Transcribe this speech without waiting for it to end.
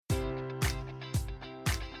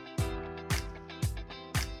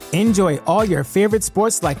Enjoy all your favorite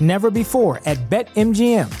sports like never before at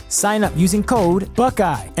BetMGM. Sign up using code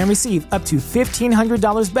Buckeye and receive up to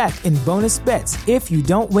 $1,500 back in bonus bets if you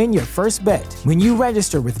don't win your first bet. When you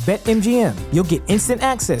register with BetMGM, you'll get instant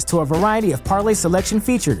access to a variety of parlay selection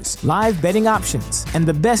features, live betting options, and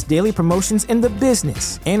the best daily promotions in the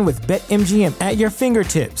business. And with BetMGM at your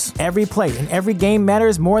fingertips, every play and every game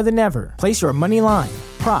matters more than ever. Place your money line,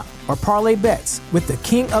 prop, or parlay bets with the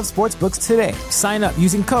king of sportsbooks today. Sign up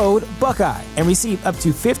using code Buckeye and receive up to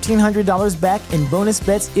 $1,500 back in bonus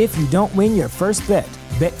bets if you don't win your first bet.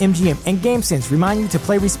 BetMGM and GameSense remind you to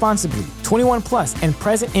play responsibly. 21 plus and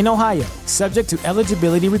present in Ohio, subject to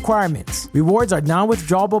eligibility requirements. Rewards are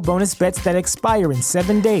non-withdrawable bonus bets that expire in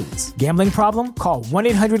 7 days. Gambling problem? Call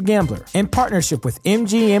 1-800-GAMBLER. In partnership with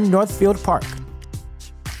MGM Northfield Park.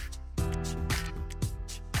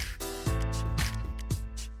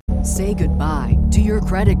 Say goodbye to your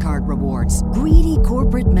credit card rewards. Greedy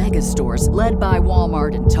corporate mega stores, led by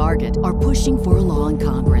Walmart and Target, are pushing for a law in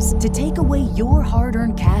Congress to take away your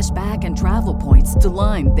hard-earned cash back and travel points to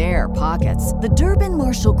line their pockets. The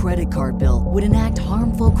Durbin-Marshall credit card bill would enact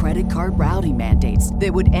harmful credit card routing mandates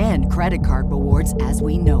that would end credit card rewards as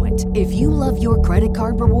we know it. If you love your credit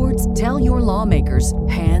card rewards, tell your lawmakers,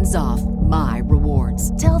 hands off my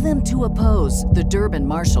rewards. Tell them to oppose the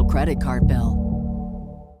Durbin-Marshall credit card bill.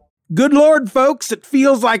 Good Lord, folks, it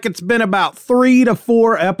feels like it's been about 3 to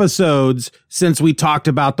 4 episodes since we talked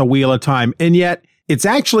about the Wheel of Time, and yet it's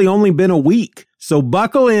actually only been a week. So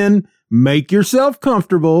buckle in, make yourself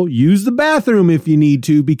comfortable, use the bathroom if you need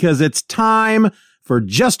to, because it's time for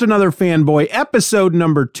Just Another Fanboy, episode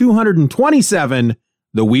number 227,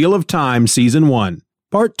 The Wheel of Time, Season 1,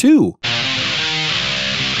 Part 2.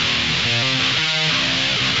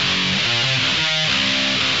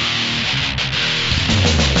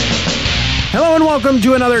 Hello and welcome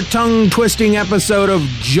to another tongue-twisting episode of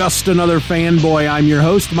Just Another Fanboy. I'm your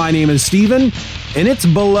host. My name is Steven, and it's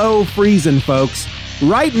below freezing, folks.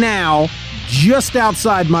 Right now, just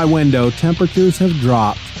outside my window, temperatures have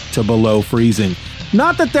dropped to below freezing.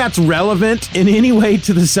 Not that that's relevant in any way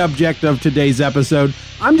to the subject of today's episode.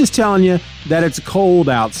 I'm just telling you that it's cold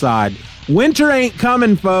outside. Winter ain't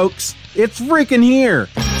coming, folks. It's freaking here.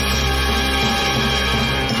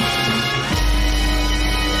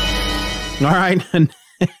 All right,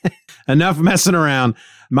 enough messing around.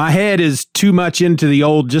 My head is too much into the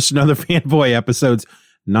old Just Another Fanboy episodes.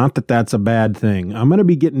 Not that that's a bad thing. I'm going to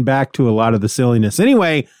be getting back to a lot of the silliness.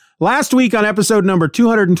 Anyway, last week on episode number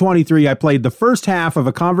 223, I played the first half of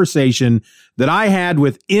a conversation that I had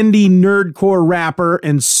with indie nerdcore rapper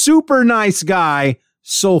and super nice guy,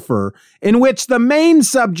 Sulfur, in which the main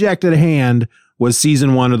subject at hand was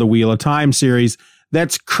season 1 of the Wheel of Time series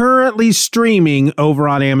that's currently streaming over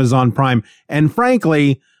on Amazon Prime. And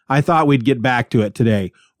frankly, I thought we'd get back to it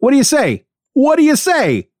today. What do you say? What do you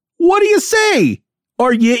say? What do you say?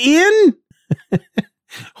 Are you in?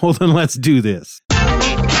 Hold on, let's do this.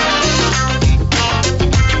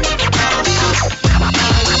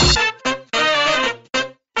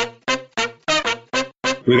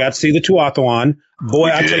 We got to see the Tuathalan. Boy,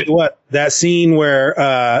 I tell you what, that scene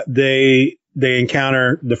where they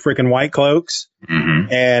encounter the freaking White Cloaks.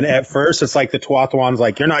 Mm-hmm. And at first, it's like the Tuathalan's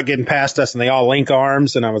like, you're not getting past us. And they all link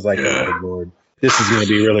arms. And I was like, oh, good Lord, this is going to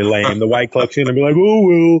be really lame. The White Cloaks are going to be like, oh,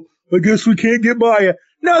 well, I guess we can't get by you.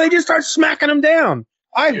 No, they just start smacking them down.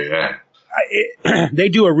 They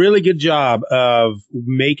do a really good job of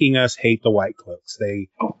making us hate the White Cloaks.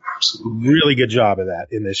 Really good job of that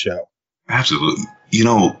in this show. Absolutely. You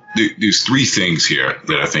know, there's 3 things here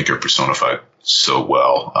that I think are personified so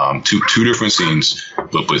well. Two different scenes,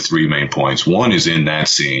 but 3 main points. One is in that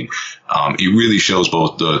scene. It really shows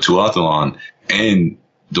both the Tuathalan and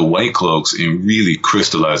the White Cloaks and really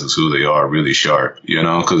crystallizes who they are really sharp, you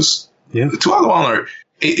know, because the Tuathalan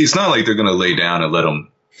it's not like they're going to lay down and let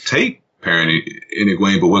them take Perrin and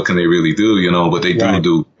Egwene, but what can they really do, you know? But they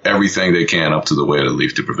do everything they can up to the Way of the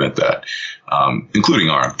Leaf to prevent that,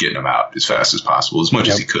 including Arm getting him out as fast as possible, as much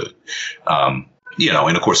as he could. You know,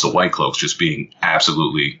 and of course the White Cloaks just being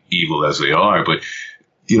absolutely evil as they are. But,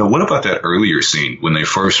 you know, what about that earlier scene when they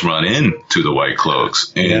first run into the White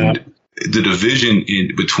Cloaks and the division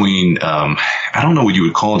in between, I don't know what you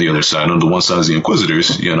would call the other side. On the one side is the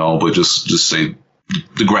Inquisitors, you know, but just say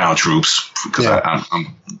the ground troops, because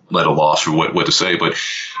I'm at a loss for what to say. But,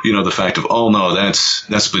 you know, the fact of, oh, no,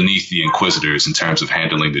 that's beneath the Inquisitors in terms of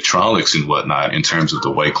handling the Trollocs and whatnot, in terms of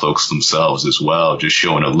the White Cloaks themselves as well, just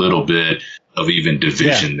showing a little bit of even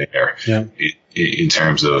division there in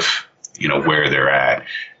terms of, you know, where they're at.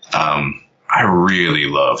 I really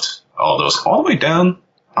loved all those, all the way down,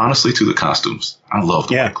 honestly, to the costumes. I love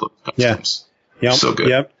the White Cloak costumes. Yep. So good.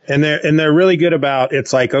 Yep. And they're really good about,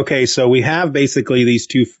 it's like, okay, so we have basically these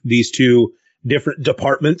two different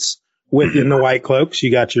departments within the White Cloaks.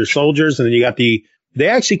 You got your soldiers, and then you got they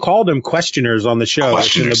actually called them questioners on the show.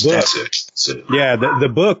 Questioners, in the book. that's it. Yeah, the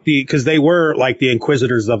book, because they were like the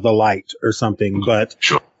Inquisitors of the Light or something, but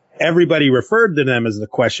Sure. everybody referred to them as the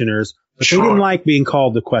questioners, but they didn't like being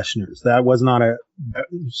called the questioners. That was not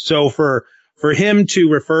so for him to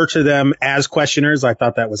refer to them as questioners, I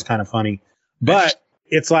thought that was kind of funny. But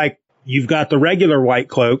it's like, you've got the regular White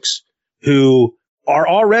Cloaks who are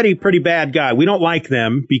already pretty bad guy. We don't like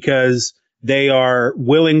them because they are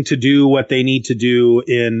willing to do what they need to do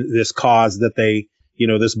in this cause that they,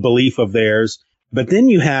 this belief of theirs. But then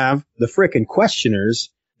you have the frickin'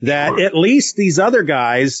 questioners that at least these other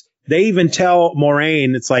guys, they even tell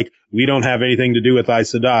Moiraine, it's like, we don't have anything to do with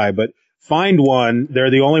Aes Sedai, but find one.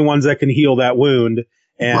 They're the only ones that can heal that wound.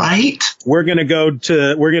 And we're going to go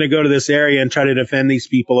to this area and try to defend these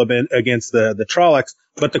people against the Trollocs.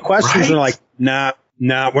 But the questioners are like, nah,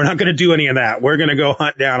 we're not going to do any of that. We're going to go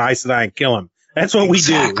hunt down Aes Sedai and kill him. That's what we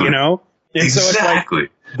do, And so it's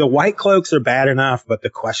like, the White Cloaks are bad enough, but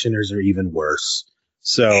the questioners are even worse.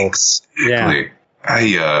 So, yeah,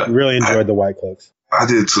 I really enjoyed the White Cloaks. I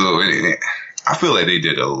did too. I feel like they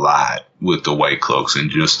did a lot with the White Cloaks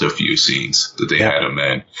in just a few scenes that they had them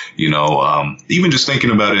in. Even just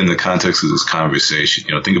thinking about it in the context of this conversation,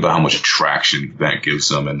 think about how much traction that gives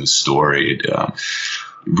them in the story. It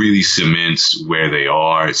really cements where they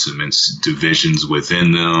are. It cements divisions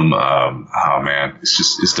within them. Oh man,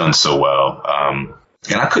 it's done so well.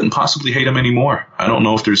 And I couldn't possibly hate them anymore. I don't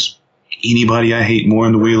know if there's anybody I hate more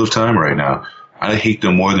in the Wheel of Time right now. I hate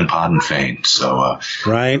them more than Podden Fane. So,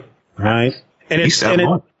 right. And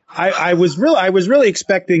I was really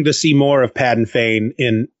expecting to see more of Podden Fane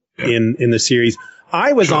in the series.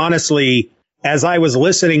 I was honestly, as I was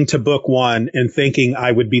listening to book one and thinking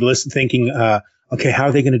I would be thinking, okay, how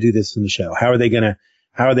are they going to do this in the show? How are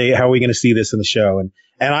we going to see this in the show?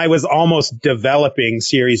 And I was almost developing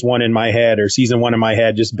series one in my head or season one in my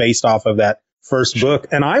head just based off of that first book.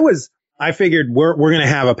 And I figured we're going to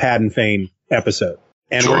have a Podden Fane episode.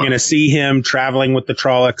 And we're going to see him traveling with the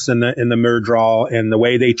Trollocs and the Myrddraal, and the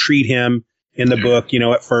way they treat him in the book,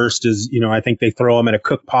 at first is, I think they throw him in a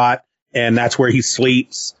cook pot and that's where he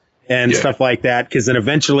sleeps and stuff like that. Cause then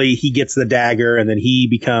eventually he gets the dagger and then he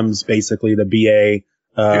becomes basically the BA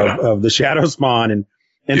of the Shadow Spawn.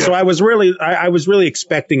 And so I was really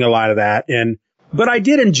expecting a lot of that. But I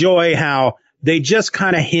did enjoy how they just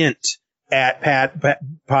kind of hint at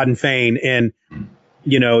Podden Fane and,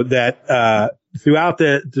 that, throughout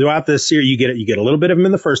the series, you get a little bit of him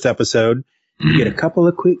in the first episode. You get a couple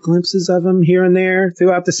of quick glimpses of him here and there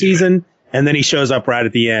throughout the season. And then he shows up right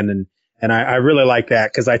at the end. And I really like that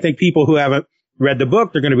because I think people who haven't read the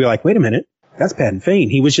book, they're going to be like, wait a minute, that's Podden Fane.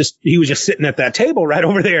 He was just sitting at that table right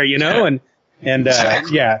over there, I'm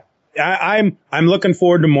llooking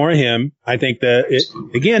forward to more of him. I think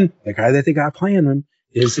the guy that they got playing him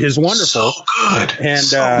is wonderful. So good. And,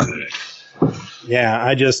 good.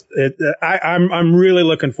 Yeah, I'm really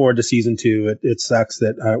looking forward to season 2. It sucks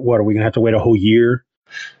that, what are we going to have to wait a whole year?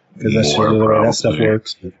 Because that's the way that stuff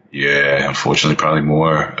works. Yeah, unfortunately, probably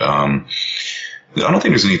more. I don't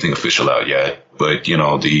think there's anything official out yet, but,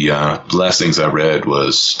 the last things I read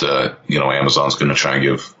was that, Amazon's going to try and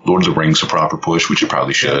give Lord of the Rings a proper push, which it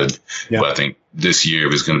probably should. Yeah. But I think this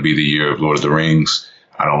year is going to be the year of Lord of the Rings.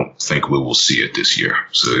 I don't think we will see it this year.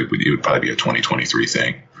 So it would probably be a 2023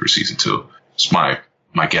 thing for season 2. It's my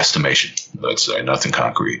guesstimation. Let's say nothing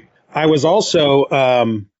concrete. I was also,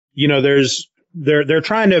 they're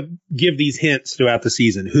trying to give these hints throughout the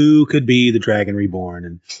season. Who could be the Dragon Reborn?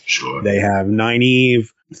 And they have Nynaeve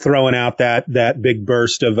throwing out that big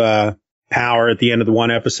burst of power at the end of the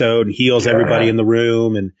one episode and heals everybody in the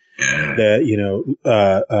room. And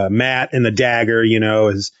Mat and the dagger,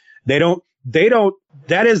 is they don't.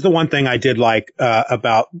 That is the one thing I did like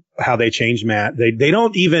about how they changed Mat. They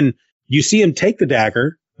don't even. You see him take the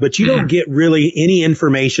dagger, but you don't get really any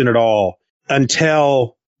information at all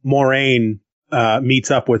until Moiraine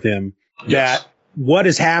meets up with him. That what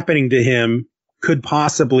is happening to him could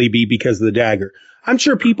possibly be because of the dagger. I'm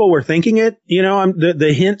sure people were thinking it.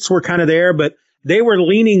 The hints were kind of there, but they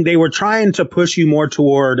were trying to push you more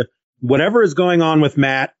toward whatever is going on with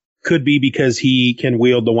Mat could be because he can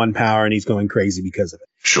wield the one power and he's going crazy because of it.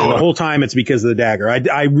 Sure. And the whole time it's because of the dagger.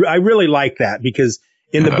 I really like that because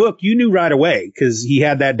in the book, you knew right away because he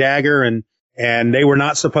had that dagger and they were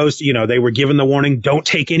not supposed to, they were given the warning, don't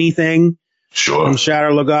take anything from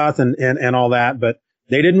Shadar Logoth and all that. But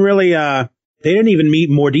they didn't really, they didn't even meet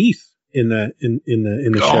Mordeith in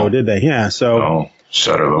the show, did they? Yeah. So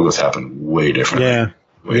Shadow Logoth happened way differently.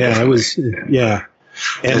 It was.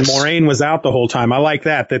 And Moiraine was out the whole time. I like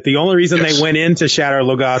that the only reason they went into Shadow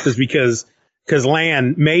Logoth is because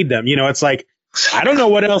Lan made them. You know, it's like, I don't know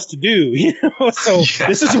what else to do. You know, so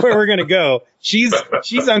this is where we're gonna go. She's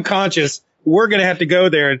unconscious. We're gonna have to go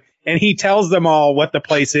there, and he tells them all what the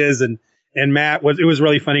place is. And Matt it was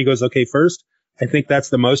really funny. He goes, "Okay, first, I think that's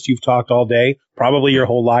the most you've talked all day, probably your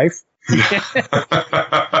whole life."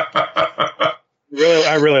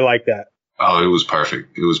 I really like that. Oh, it was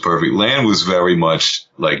perfect. It was perfect. Lan was very much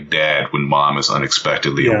like Dad when Mom is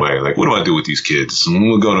unexpectedly away. Like, what do I do with these kids?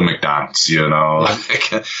 We'll go to McDonald's, you know.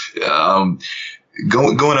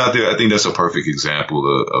 Going out there, I think that's a perfect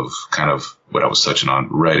example of kind of what I was touching on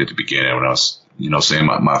right at the beginning when I was, you know, saying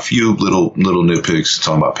my few little nitpicks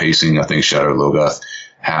talking about pacing. I think Shadow Logoth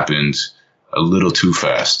happened a little too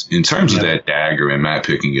fast in terms of that dagger and Matt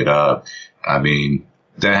picking it up. I mean,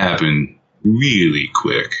 that happened really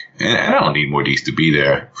quick, and I don't need Mordice to be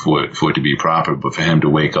there for it to be proper, but for him to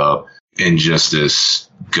wake up in just this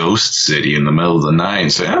ghost city in the middle of the night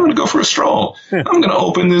and say, I'm going to go for a stroll. I'm going to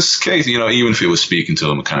open this case, you know, even if it was speaking to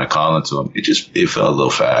him and kind of calling to him, it felt a little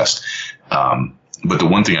fast. But the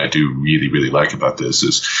one thing I do really, really like about this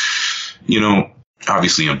is, you know,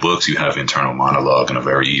 obviously in books you have internal monologue, and a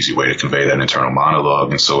very easy way to convey that internal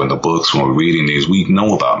monologue. And so in the books, when we're reading these, we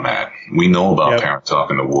know about Matt. We know about Perrin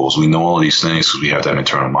talking to wolves. We know all these things because we have that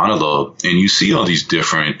internal monologue. And you see all these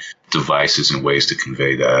different devices and ways to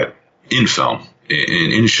convey that in film,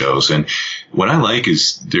 in shows. And what I like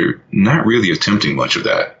is they're not really attempting much of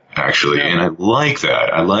that, actually. Yeah. And I like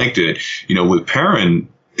that. I like that, you know, with Perrin,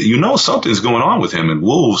 you know something's going on with him and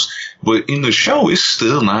wolves, but in the show, it's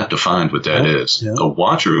still not defined what that is. Yeah. A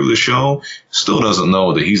watcher of the show still doesn't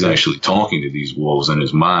know that he's actually talking to these wolves in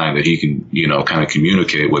his mind, that he can, you know, kind of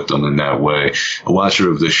communicate with them in that way. A watcher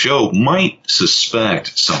of the show might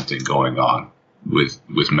suspect something going on with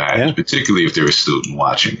Matt, particularly if they're a student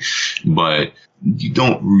watching, but you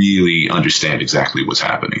don't really understand exactly what's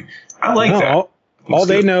happening. I like that. All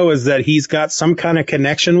they know is that he's got some kind of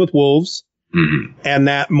connection with wolves. Mm-hmm. And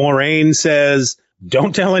that Moiraine says,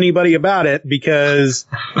 don't tell anybody about it because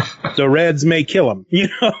the Reds may kill him. You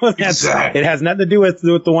know, It has nothing to do with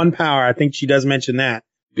the one power. I think she does mention that.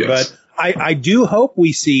 Yes. But I do hope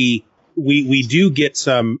we do get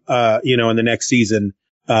some, you know, in the next season,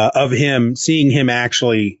 of seeing him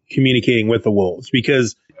actually communicating with the wolves,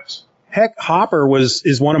 because heck, Hopper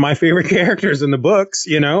is one of my favorite characters in the books,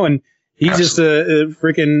 you know, and he's just a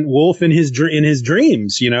freaking wolf in his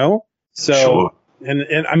dreams, you know. So,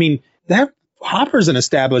 and I mean, that Hopper's an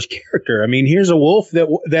established character. I mean, here's a wolf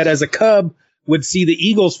that as a cub would see the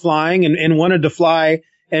eagles flying and wanted to fly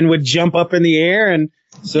and would jump up in the air. And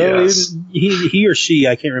so he or she,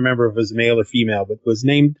 I can't remember if it was male or female, but was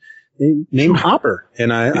named Hopper.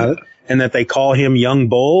 And and that they call him Young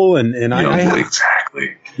Bull.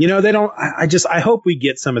 Exactly. You know, they don't, I hope we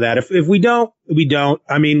get some of that. If we don't, we don't.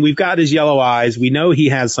 I mean, we've got his yellow eyes. We know he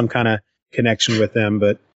has some kind of connection with them,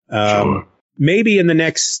 but maybe in the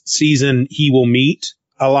next season he will meet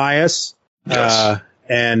Elias, and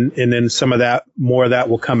then more of that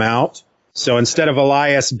will come out. So instead of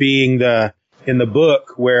Elias being in the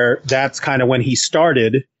book where that's kind of when he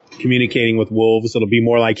started communicating with wolves, it'll be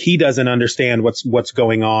more like he doesn't understand what's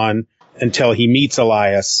going on until he meets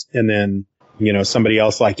Elias, and then, you know, somebody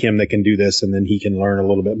else like him that can do this, and then he can learn a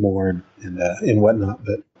little bit more and whatnot.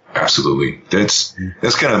 But absolutely. That's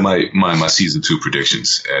kind of my season 2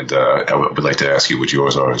 predictions. And I would like to ask you what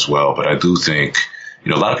yours are as well. But I do think,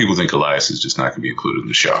 you know, a lot of people think Elias is just not going to be included in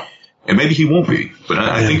the show. And maybe he won't be. But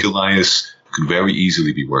I think Elias could very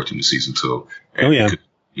easily be worked into season 2. And could,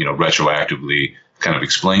 you know, retroactively kind of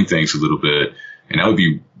explain things a little bit. And that would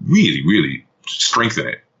be really, really strengthen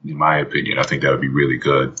it, in my opinion. I think that would be really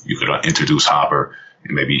good. You could introduce Hopper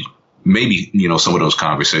and maybe, you know, some of those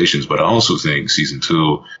conversations. But I also think season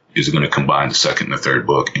 2 is going to combine the second and the third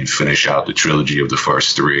book and finish out the trilogy of the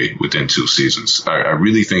first 3 within 2 seasons. I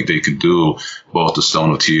really think they can do both the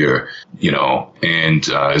Stone of Tear, you know, and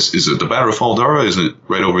is it the Battle of Fal Dara? Is it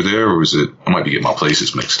right over there, or is it? I might be getting my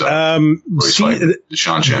places mixed up. The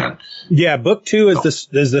Shan-Chan. Yeah, book 2 is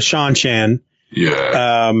the Shan-Chan.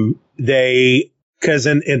 Yeah. Because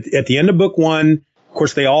at the end of book 1, of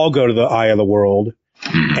course, they all go to the Eye of the World.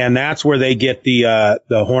 And that's where they get the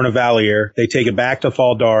Horn of Valier. They take it back to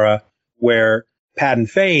Fal Dara, where Padan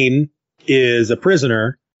Fain is a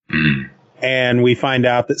prisoner. And we find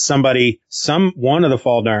out that one of the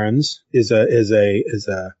Fal Darans is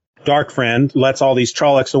a dark friend, lets all these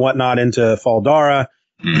Trollocs and whatnot into Fal Dara.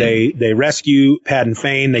 They rescue Padan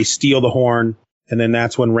Fain. They steal the horn. And then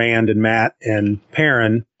that's when Rand and Matt and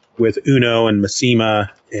Perrin with Uno and Masima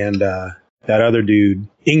and that other dude,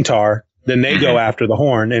 Ingtar. Then they go after the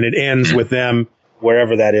horn, and it ends with them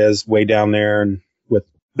wherever that is, way down there, and with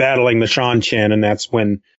battling the Shan Chen, and that's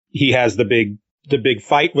when he has the big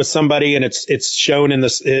fight with somebody, and it's shown in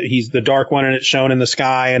he's the Dark One, and it's shown in the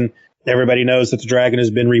sky, and everybody knows that the dragon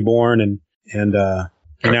has been reborn, and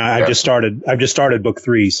I've just started book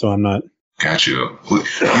 3, so I'm not. Got you.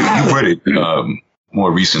 You've read it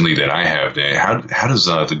more recently than I have. Dan, how does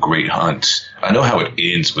the Great Hunt? I know how it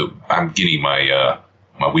ends, but I'm getting my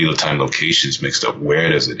Wheel of Time locations mixed up. Where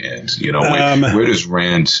does it end? You know, where does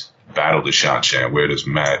Rand battle the Shan Chen? Where does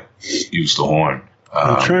Mat use the horn?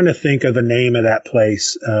 I'm trying to think of the name of that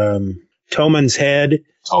place. Toman's Head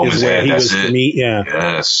is where he was to meet. Yeah.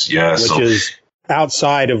 Yes. Which is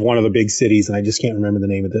outside of one of the big cities, and I just can't remember the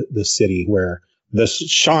name of the city where the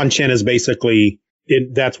Shan Chen is basically.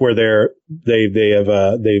 That's where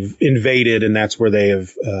they've invaded, and that's where they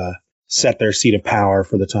have set their seat of power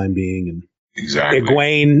for the time being. And exactly,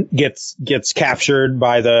 Egwene gets captured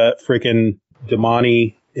by the freaking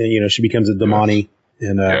Damani. She becomes a Damani,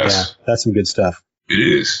 and that's some good stuff. It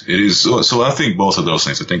is. So I think both of those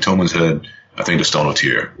things. I think Toman's Head. I think the Stone of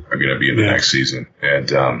Tyr are going to be in the next season,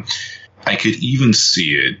 and I could even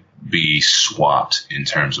see it be swapped in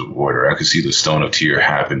terms of order. I could see the Stone of Tyr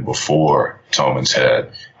happen before Toman's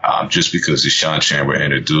Head, just because the Shan Chen were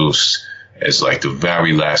introduced as like the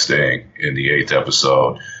very last thing in the 8th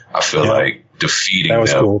episode. I feel like defeating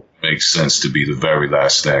them makes sense to be the very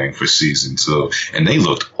last thing for season 2. And they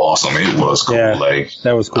looked awesome. It was cool. Yeah,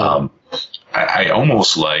 that was cool. I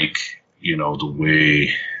almost like, the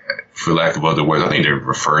way, for lack of other words, I think they're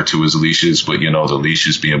referred to as leashes, but the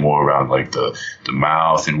leashes being more around like the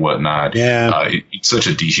mouth and whatnot. Yeah. It's such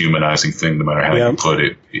a dehumanizing thing, no matter how you put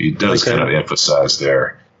it. It does kind of emphasize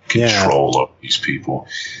their control of these people.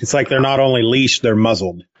 It's like they're not only leashed, they're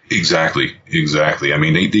muzzled. Exactly. I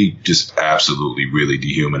mean, they just absolutely really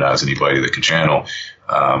dehumanize anybody that can channel.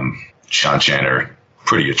 Shan Chen are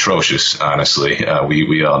pretty atrocious, honestly.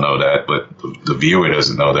 We all know that, but the viewer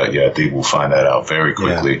doesn't know that yet. They will find that out very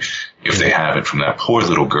quickly if they haven't, from that poor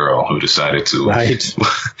little girl who decided to. Right.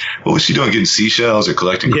 What was she doing? Getting seashells or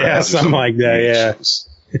collecting crabs? Yeah, something like that.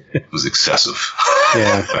 Yeah. It was excessive.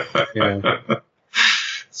 Yeah.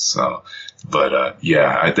 So, but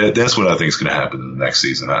that's what I think is going to happen in the next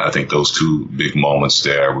season. I think those two big moments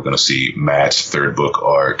there. We're going to see Mat's 3rd book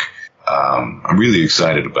arc. I'm really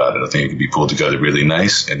excited about it. I think it can be pulled together really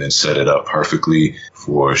nice and then set it up perfectly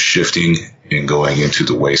for shifting and going into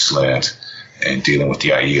the wasteland and dealing with the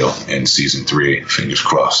Aiel in season 3. Fingers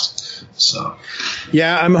crossed. So,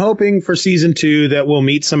 yeah, I'm hoping for season 2 that we'll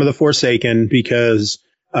meet some of the Forsaken, because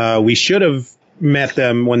we should have met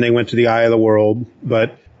them when they went to the Eye of the World, but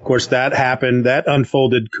of course that happened. That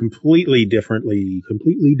unfolded completely differently.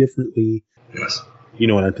 Yes. You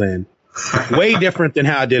know what I'm saying? Way different than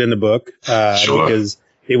how it did in the book, because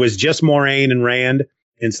it was just Moraine and Rand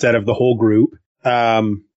instead of the whole group.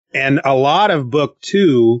 And a lot of book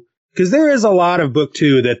 2, because there is a lot of book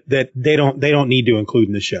 2 that they don't need to include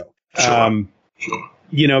in the show.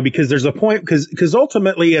 Because there's a point, because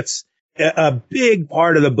ultimately it's a big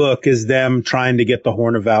part of the book is them trying to get the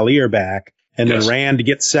Horn of Valir back, and then Rand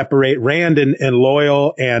gets separate. Rand and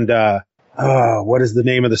Loyal and what is the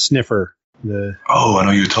name of the sniffer? I know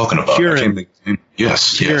you're talking about Kieran.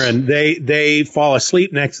 Yes. Kieran. They fall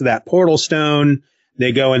asleep next to that portal stone.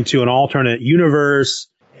 They go into an alternate universe,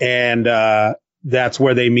 and that's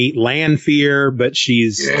where they meet Lanfear, but she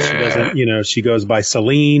doesn't, she goes by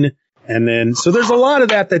Selene. And then, so there's a lot of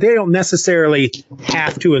that they don't necessarily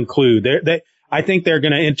have to include. I think they're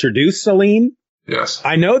going to introduce Selene. Yes.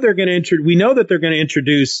 I know we know that they're going to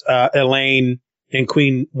introduce Elaine and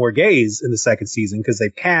Queen Morghese in the 2nd season, because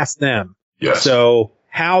they've cast them. Yes. So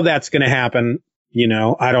how that's going to happen,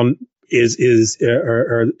 I don't, is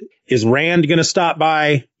Rand going to stop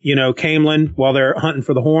by, Caemlyn while they're hunting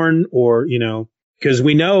for the horn, or, because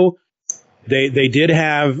we know they did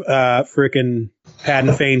have, frickin'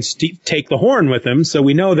 Padden Fane take the horn with them. So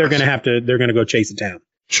we know they're going to go chase it down.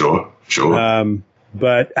 Sure.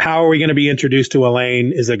 But how are we going to be introduced to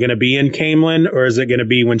Elaine? Is it going to be in Caemlyn, or is it going to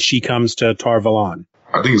be when she comes to Tar Valon?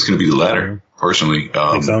 I think it's going to be the latter, personally.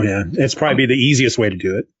 I think so, yeah. It's probably the easiest way to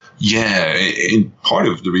do it. Yeah, and part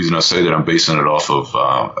of the reason I say that I'm basing it off of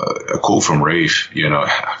a quote from Rafe.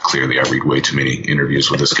 Clearly I read way too many interviews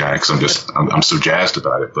with this guy because I'm so jazzed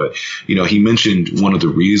about it. But, he mentioned one of the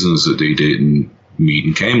reasons that they didn't meet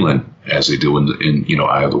in Caemlyn as they do in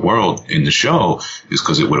Eye of the World in the show is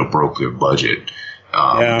because it would have broke their budget.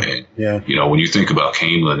 When you think about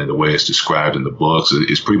Caemlyn and the way it's described in the books,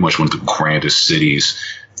 it's pretty much one of the grandest cities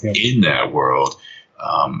in that world.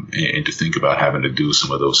 And to think about having to do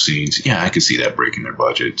some of those scenes, yeah, I could see that breaking their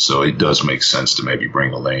budget. So it does make sense to maybe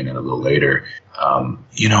bring Elaine in a little later.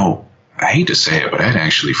 I hate to say it, but I'd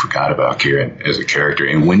actually forgot about Kieran as a character.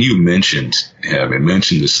 And when you mentioned him and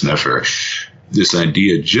mentioned the sniffer, this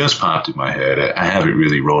idea just popped in my head. I haven't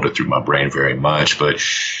really rolled it through my brain very much, but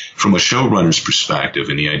from a showrunner's perspective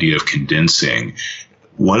and the idea of condensing,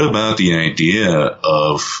 what about the idea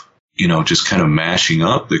of, just kind of mashing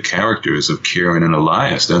up the characters of Kieran and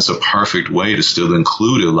Elias? That's a perfect way to still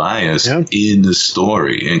include Elias in the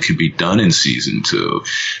story, and can be done in season 2,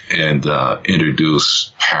 and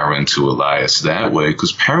introduce Perrin to Elias that way,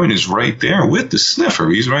 because Perrin is right there with the sniffer.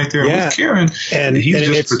 He's right there with Kieran, and he's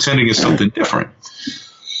just pretending it's something different.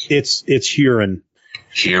 It's Huron.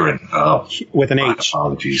 Huron. With an H.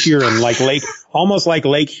 Apologies. Huron, like Lake, almost like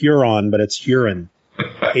Lake Huron, but it's Huron.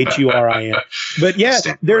 Hurin. But yeah,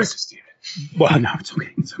 there's. Well, no, it's okay.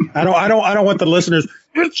 It's okay. I don't want the listeners.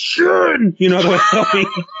 It's Huron. The way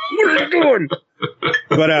what are you doing?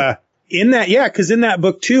 But in that, because in that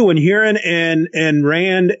book too, when Huron and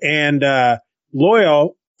Rand and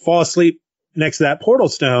Loial fall asleep next to that portal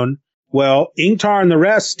stone, well, Ingtar and the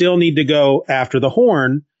rest still need to go after the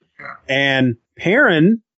horn, and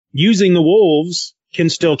Perrin, using the wolves, can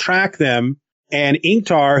still track them. And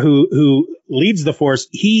Ingtar, who leads the force,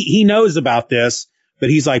 he knows about this, but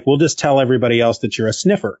he's like, we'll just tell everybody else that you're a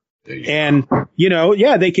sniffer. And,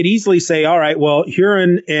 they could easily say, all right, well,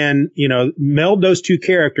 Huron and, meld those two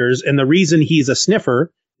characters. And the reason he's a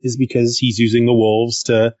sniffer is because he's using the wolves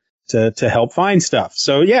to help find stuff.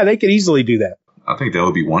 So, yeah, they could easily do that. I think that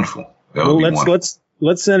would be wonderful.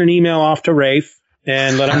 Let's send an email off to Rafe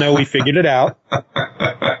and let him know we figured it out.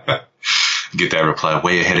 Get that reply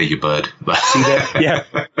way ahead of you, bud. See that? Yeah.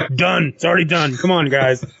 Done. It's already done. Come on,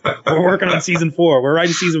 guys. We're working on season 4. We're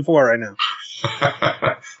writing season 4 right now.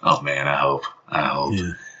 Oh man, I hope.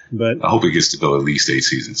 Yeah, but I hope it gets to go at least 8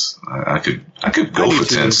 seasons. I could go for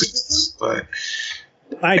 10 seasons, but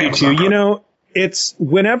I do too. It's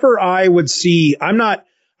whenever I would see, I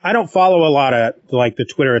don't follow a lot of like the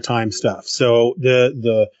Twitter at Time stuff. So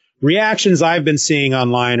the reactions I've been seeing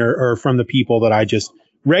online are from the people that I just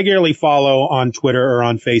regularly follow on Twitter or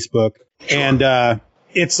on Facebook. Sure. And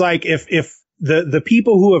it's like if the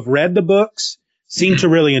people who have read the books seem to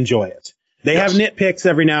really enjoy it. They have nitpicks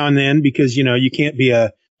every now and then because, you can't be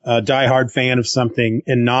a diehard fan of something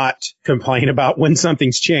and not complain about when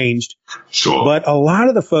something's changed. Sure. But a lot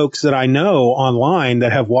of the folks that I know online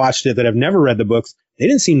that have watched it, that have never read the books, they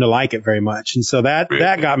didn't seem to like it very much. And so that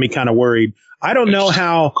got me kind of worried. I don't know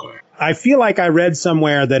how. I feel like I read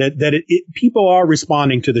somewhere that people are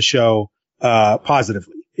responding to the show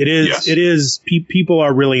positively. It is people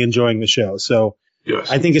are really enjoying the show. So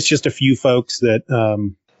I think it's just a few folks that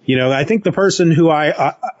I think the person who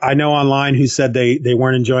I know online who said they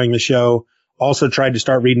weren't enjoying the show also tried to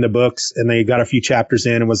start reading the books, and they got a few chapters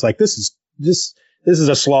in and was like, this is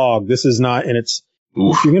a slog. This is not, and it's.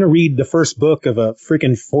 Oof. If you're going to read the first book of a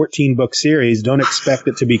freaking 14-book series, don't expect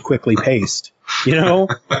it to be quickly paced.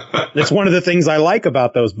 That's one of the things I like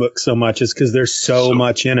about those books so much, is because there's so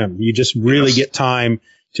much in them. You just really get time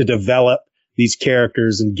to develop these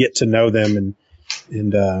characters and get to know them.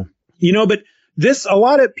 But a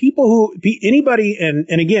lot of people anybody, and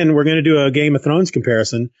again, we're going to do a Game of Thrones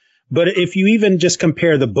comparison, but if you even just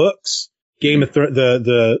compare the books,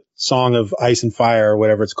 the Song of Ice and Fire or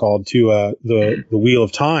whatever it's called, to the Wheel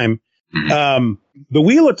of Time. The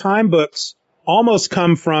Wheel of Time books almost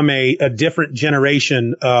come from a different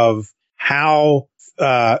generation of how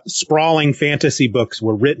sprawling fantasy books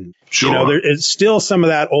were written. Sure. There is still some of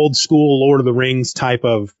that old school Lord of the Rings type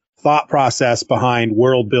of thought process behind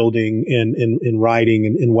world building and writing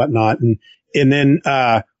and whatnot. And then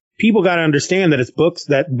people got to understand that it's books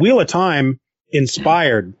that Wheel of Time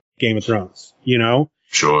inspired Game of Thrones,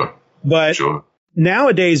 Sure. But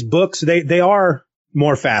nowadays books, they are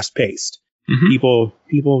more fast paced. Mm-hmm. People,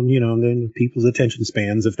 people's attention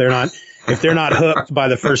spans, if they're not hooked by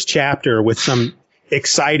the first chapter with some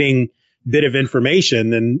exciting bit of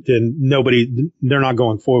information, then they're not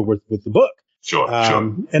going forward with the book. Sure.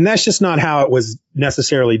 And that's just not how it was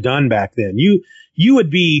necessarily done back then. You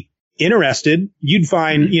would be interested. You'd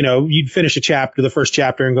find, you'd finish the first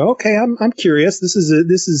chapter and go, okay, I'm curious.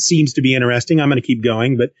 This seems to be interesting. I'm going to keep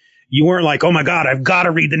going. But you weren't like, oh my God, I've got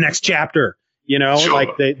to read the next chapter,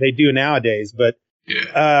 like they do nowadays. But,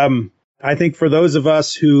 I think for those of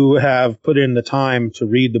us who have put in the time to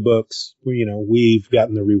read the books, we've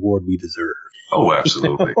gotten the reward we deserve. Oh,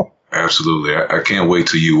 absolutely. Absolutely. I can't wait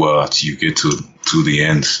till you get to the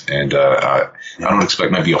end. And I don't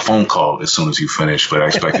expect maybe a phone call as soon as you finish, but I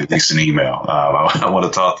expect at least an email. I want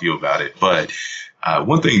to talk to you about it. But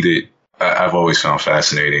one thing that I've always found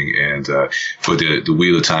fascinating, and for the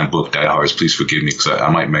Wheel of Time book diehards, please forgive me because I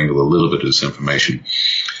might mangle a little bit of this information.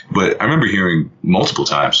 But I remember hearing multiple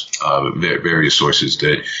times, various sources,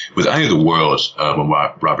 that with Eye of the World, when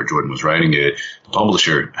Robert Jordan was writing it, the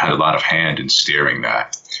publisher had a lot of hand in steering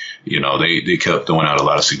that. You know, they kept throwing out a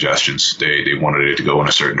lot of suggestions. They wanted it to go in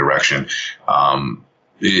a certain direction.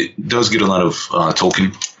 It does get a lot of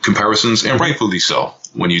Tolkien comparisons, and rightfully so.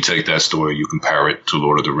 When you take that story, you compare it to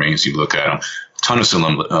Lord of the Rings, you look at them, a ton of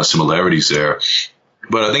similarities there.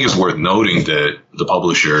 But I think it's worth noting that the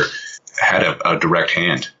publisher had a direct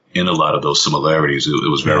hand in a lot of those similarities. It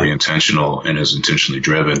was very intentional and is intentionally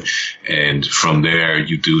driven. And from there,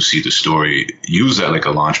 you do see the story use that like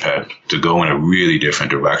a launch pad to go in a really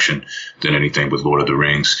different direction than anything with Lord of the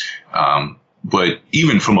Rings. But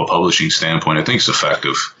even from a publishing standpoint, I think it's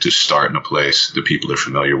effective to start in a place that people are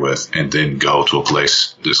familiar with and then go to a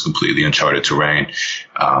place that's completely uncharted terrain.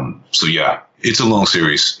 So yeah, it's a long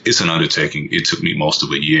series. It's an undertaking. It took me most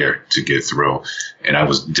of a year to get through, and I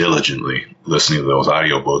was diligently listening to those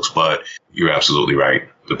audiobooks. But you're absolutely right.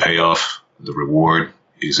 The payoff, the reward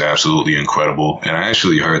is absolutely incredible. And I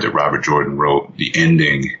actually heard that Robert Jordan wrote the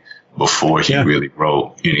ending before he really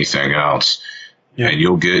wrote anything else. Yeah. And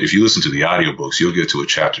you'll get, if you listen to the audiobooks, you'll get to a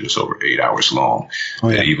chapter that's over 8 hours long.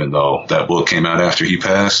 And even though that book came out after he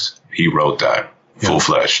passed, he wrote that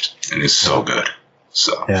full-fledged, and it's so good.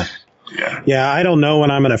 So, yeah, I don't know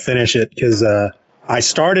when I'm going to finish it because I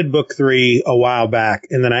started book 3 a while back,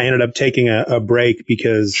 and then I ended up taking a break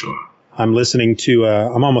because I'm listening to,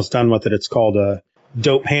 I'm almost done with it. It's called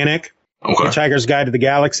Dope Panic, Hitchhiker's Guide to the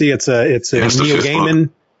Galaxy. It's a Neil Gaiman.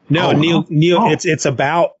 Book. No, Neil. It's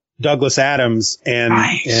about Douglas Adams and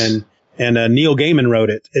Neil Gaiman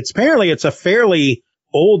wrote it. It's a fairly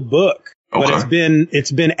old book, but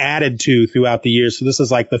it's been added to throughout the years. So this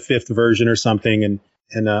is like the 5th version or something.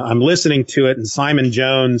 And I'm listening to it, and Simon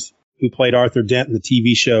Jones, who played Arthur Dent in the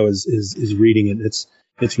TV show, is reading it.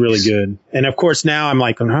 It's really good. And of course now I'm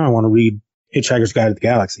like, I want to read Hitchhiker's Guide to the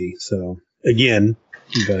Galaxy. So again,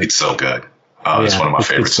 it's so good. It's one of my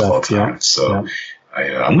favorites of all time.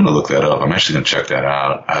 I'm going to look that up. I'm actually going to check that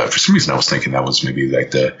out. For some reason, I was thinking that was maybe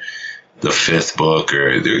like the 5th book,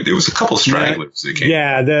 or there was a couple stragglers that came.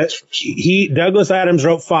 Yeah, Douglas Adams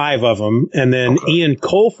wrote 5 of them, and then Ian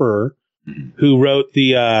Colfer, who wrote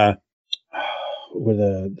the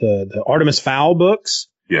Artemis Fowl books.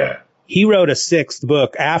 Yeah, he wrote a 6th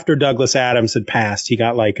book after Douglas Adams had passed. He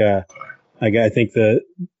got like I think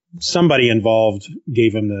somebody involved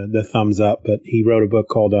gave him the thumbs up, but he wrote a book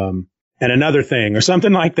called And Another Thing or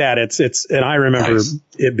something like that. And I remember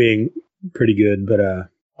it being pretty good, but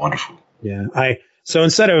wonderful. Yeah. So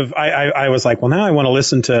instead of, I was like, well, now I want to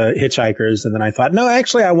listen to Hitchhikers. And then I thought, no,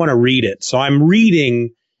 actually I want to read it. So I'm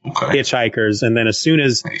reading Hitchhikers. And then as soon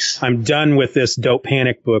as I'm done with this Dope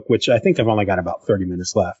Panic book, which I think I've only got about 30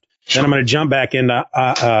 minutes left, then I'm going to jump back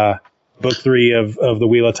into, book 3 of the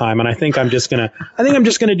Wheel of Time. And I think I'm just going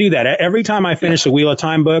to do that. Every time I finish a Wheel of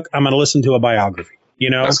Time book, I'm going to listen to a biography. You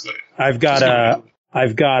know, I've got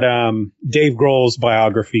Dave Grohl's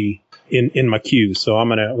biography in my queue. So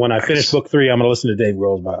when I finish book 3, I'm gonna listen to Dave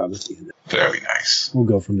Grohl's biography. Very nice. We'll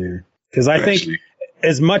go from there. Because I think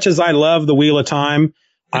as much as I love the Wheel of Time,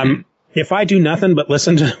 if I do nothing but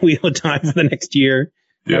listen to the Wheel of Time for the next year,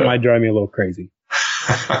 it might drive me a little crazy.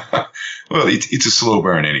 Well, it's a slow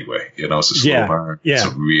burn anyway. You know, it's a slow burn. Yeah. It's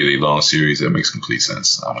a really long series. That makes complete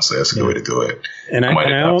sense. Honestly, that's a good way to do it. And I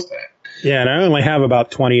might adopt that. Yeah, and I only have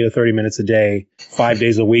about 20 to 30 minutes a day, 5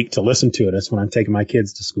 days a week to listen to it. That's when I'm taking my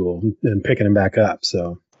kids to school and picking them back up.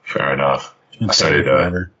 So fair enough. I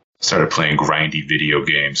started playing grindy video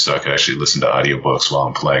games so I could actually listen to audiobooks while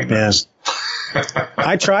I'm playing them.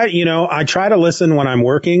 I try to listen when I'm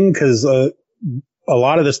working because a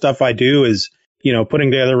lot of the stuff I do is,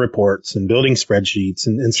 putting together reports and building spreadsheets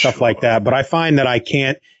and stuff like that. But I find that I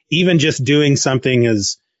can't, even just doing something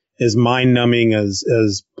as mind numbing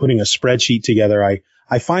as putting a spreadsheet together.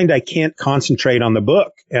 I find I can't concentrate on the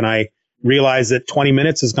book, and I realize that 20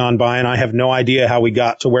 minutes has gone by and I have no idea how we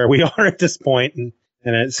got to where we are at this point.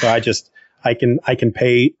 So I can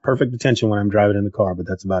pay perfect attention when I'm driving in the car, but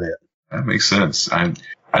that's about it. That makes sense.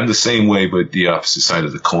 I'm the same way, but the opposite side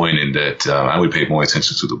of the coin in that I would pay more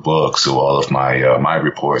attention to the book. So all of my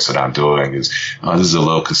reports that I'm doing is, this is a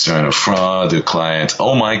low concern of fraud. The client,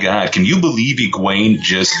 oh my God, can you believe Egwene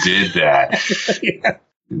just did that?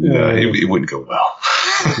 It wouldn't go well.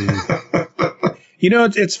 You know,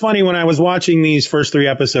 it's funny when I was watching these first 3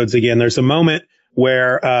 episodes again, there's a moment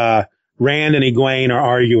where Rand and Egwene are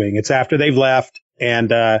arguing. It's after they've left,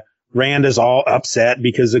 and Rand is all upset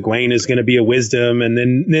because Egwene is going to be a wisdom, and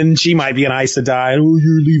then she might be an Aes Sedai. Oh,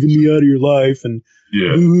 you're leaving me out of your life, and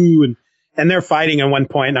and they're fighting at one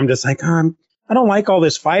point, and I'm just like, I don't like all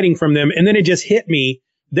this fighting from them. And then it just hit me.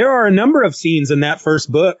 There are a number of scenes in that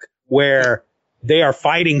first book where they are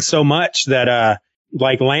fighting so much that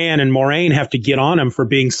like Lan and Moraine have to get on them for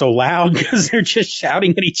being so loud because they're just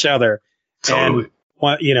shouting at each other. Totally.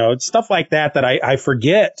 And, you know, stuff like that I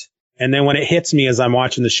forget. And then when it hits me as I'm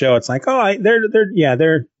watching the show, it's like, oh,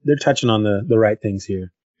 they're touching on the right things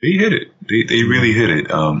here. They hit it. They really hit it.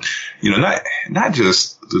 You know, not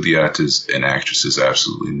just do the actors and actresses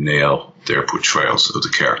absolutely nail their portrayals of the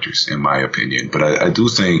characters, in my opinion, but I do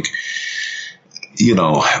think, you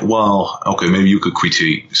know, well, okay, maybe you could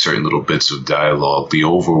critique certain little bits of dialogue. The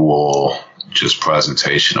overall just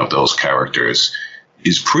presentation of those characters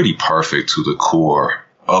is pretty perfect to the core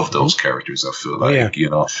of those characters. I feel like, you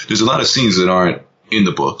know, there's a lot of scenes that aren't in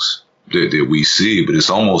the books that we see, but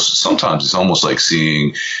sometimes it's almost like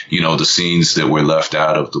seeing, you know, the scenes that were left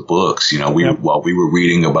out of the books. You know, while we were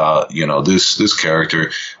reading about, you know, this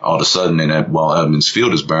character, all of a sudden, while Edmund's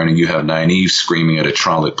field is burning, you have Nynaeve screaming at a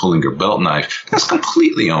Trolloc pulling her belt knife. That's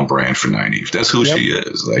completely on brand for Nynaeve. That's who she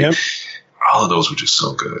is. Like, all of those were just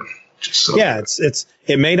so good. Just so good.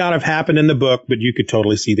 It may not have happened in the book, but you could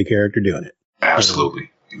totally see the character doing it.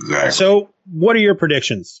 Absolutely. Exactly. So what are your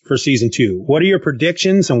predictions for season 2? What are your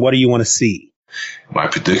predictions and what do you want to see? My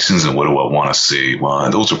predictions and what do I want to see? Well,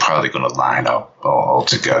 those are probably going to line up all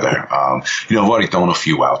together. You know, I've already thrown a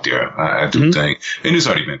few out there. I do think, and it's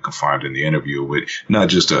already been confirmed in the interview with not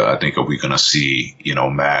just, I think, are we going to see, you know,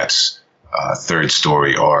 Matt's third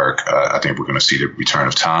story arc? I think we're going to see the return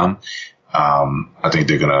of Tom. I think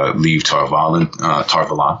they're going to leave Tarvalon,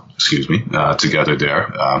 together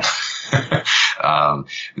there.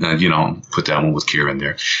 You know, put that one with Kieran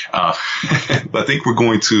there. But I think we're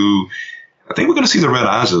going to see the Red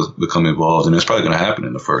Ajah become involved, and it's probably going to happen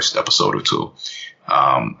in the first episode or 2.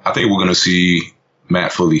 I think we're going to see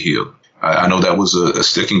Matt fully healed. I know that was a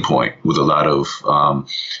sticking point with a lot of,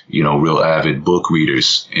 you know, real avid book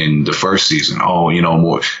readers in the first season. Oh, you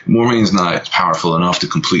know, Moraine's not powerful enough to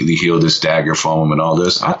completely heal this dagger from him and all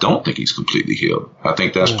this. I don't think he's completely healed. I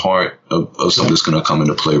think that's part of something that's going to come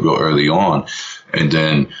into play real early on. And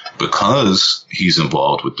then because he's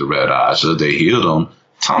involved with the Red Ajah, they healed him.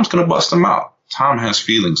 Tom's going to bust him out. Tom has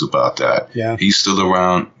feelings about that. Yeah. He's still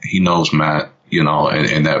around. He knows Matt, you know,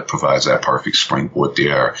 and that provides that perfect springboard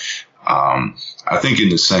there. I think in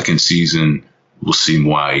the second season, we'll see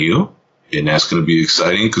Moaio, and that's going to be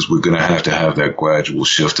exciting because we're going to have that gradual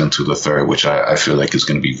shift into the third, which I feel like is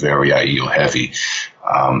going to be very Aiel heavy.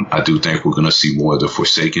 I do think we're going to see more of the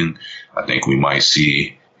Forsaken. I think we might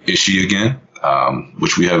see Ishii again,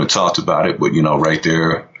 which we haven't talked about it, but, you know, right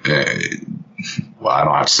there, well, I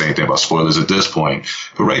don't have to say anything about spoilers at this point,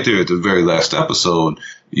 but right there at the very last episode,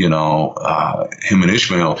 you know, him and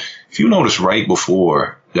Ishmael, if you notice right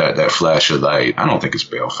before that flash of light, I don't think it's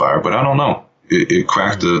Balefire, but I don't know. It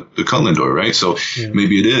cracked the Cullen door, right? So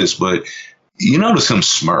maybe it is, but you notice him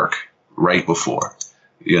smirk right before.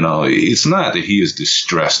 You know, it's not that he is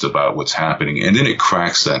distressed about what's happening, and then it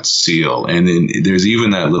cracks that seal, and then there's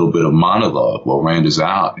even that little bit of monologue while Rand is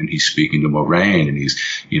out, and he's speaking to Moraine, and he's,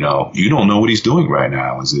 you know, you don't know what he's doing right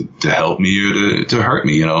now. Is it to help me or to hurt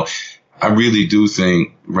me? You know, I really do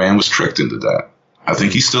think Rand was tricked into that. I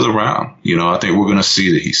think he's still around. You know, I think we're going to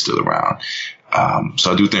see that he's still around.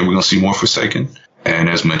 So I do think we're going to see more Forsaken. And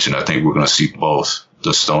as mentioned, I think we're going to see both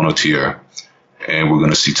the Stone of Tyr and we're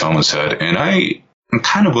going to see Thomas Head. And I'm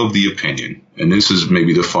kind of the opinion, and this is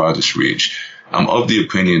maybe the farthest reach, I'm of the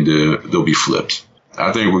opinion that they'll be flipped.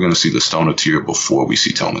 I think we're going to see the Stone of Tyr before we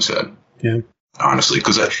see Thomas Head. Yeah. Honestly,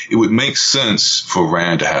 because it would make sense for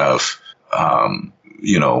Rand to have,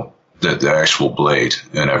 you know, the actual blade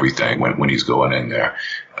and everything when he's going in there.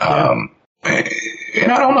 And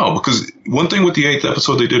I don't know, because one thing with the 8th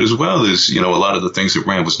episode they did as well is, you know, a lot of the things that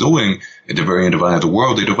Rand was doing at the very end of Eye of the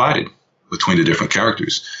World, they divided between the different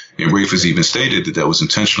characters. And Rafe has even stated that was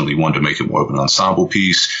intentionally one to make it more of an ensemble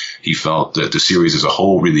piece. He felt that the series as a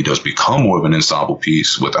whole really does become more of an ensemble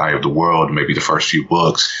piece with Eye of the World, maybe the first few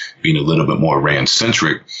books being a little bit more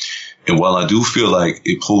Rand-centric. And while I do feel like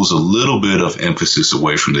it pulls a little bit of emphasis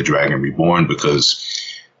away from the Dragon Reborn,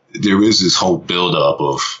 because there is this whole buildup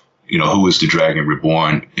of, you know, who is the Dragon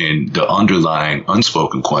Reborn, and the underlying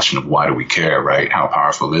unspoken question of why do we care, right? How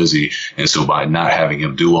powerful is he? And so by not having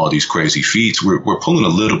him do all these crazy feats, we're pulling a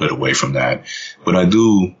little bit away from that. But I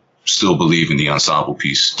do still believe in the ensemble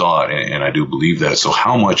piece thought, and I do believe that. So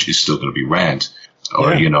how much is still going to be Rand?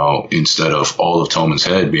 Or, instead of all of Tommen's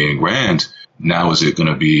head being Rand, now is it going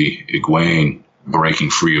to be Egwene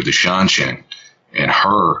breaking free of the Seanchan and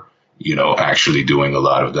her, actually doing a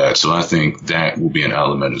lot of that? So I think that will be an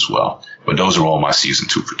element as well. But those are all my season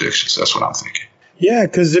 2 predictions. That's what I'm thinking. Yeah,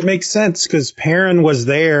 because it makes sense, because Perrin was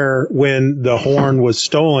there when the horn was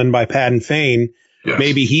stolen by Padan Fain. Yes.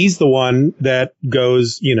 Maybe he's the one that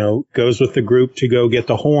goes with the group to go get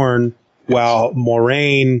the horn, while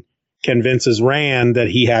Moiraine convinces Rand that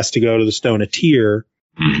he has to go to the Stone of Tyr.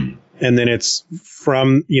 Mm-hmm. And then it's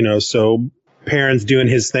from, so Perrin's doing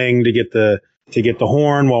his thing to get the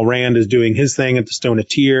horn, while Rand is doing his thing at the Stone of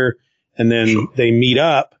Tyr. And then they meet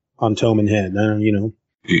up on Tommen Head,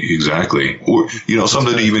 Exactly. Or,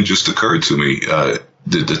 something that even just occurred to me,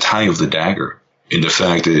 the tie of the dagger, and the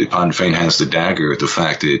fact that Padan Fain has the dagger, the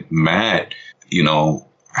fact that Matt,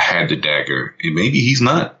 had the dagger, and maybe he's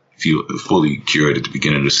not fully cured at the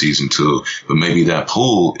beginning of the season 2, but maybe that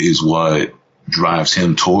pull is what drives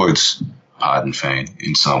him towards Padan Fain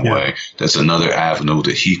in some way. That's another avenue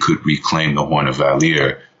that he could reclaim the Horn of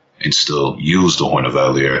Valyr and still use the Horn of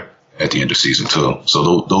Valyr at the end of season 2.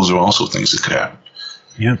 So those are also things that could happen.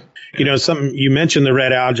 Yeah. Something you mentioned, the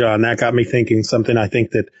Red Alja, and that got me thinking something I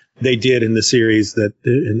think that they did in the series, that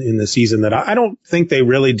in the season that I don't think they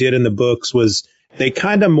really did in the books, was they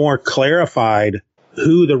kind of more clarified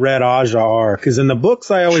who the Red Alja are. Because in the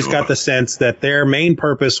books, I always got the sense that their main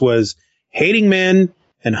purpose was hating men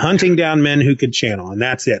and hunting down men who could channel, and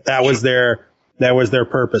that's it. That was their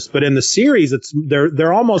purpose. But in the series,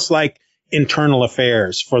 they're almost like internal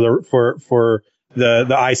affairs for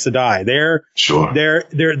the Aes Sedai.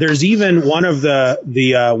 There's even one of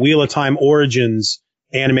the Wheel of Time Origins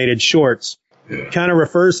animated shorts kind of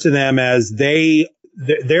refers to them as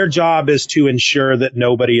their job is to ensure that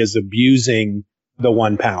nobody is abusing the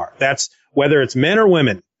one power. That's whether it's men or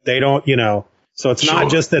women. They don't, so it's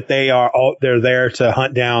not just that they're there to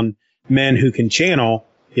hunt down men who can channel.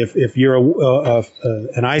 If you're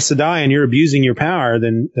an Aes Sedai and you're abusing your power,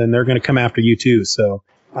 then they're going to come after you too. So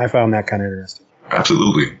I found that kind of interesting.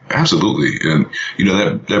 Absolutely. And,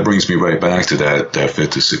 that brings me right back to that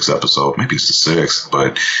 5th to 6th episode. Maybe it's the 6th,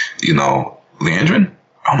 but, Liandrin,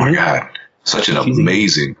 oh my God, such an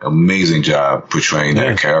amazing job portraying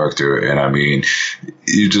that character. And I mean,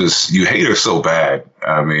 you hate her so bad.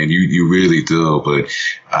 I mean, you really do. But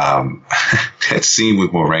that scene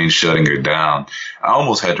with Moiraine shutting her down, I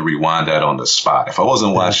almost had to rewind that on the spot. If I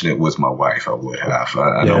wasn't watching it with my wife, I would have.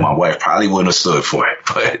 I know my wife probably wouldn't have stood for it,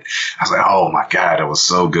 but I was like, oh my God, it was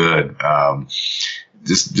so good.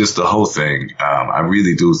 Just the whole thing. I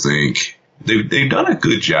really do think they've done a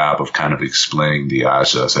good job of kind of explaining the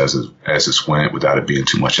Ashes as it went without it being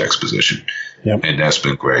too much exposition. Yep. And that's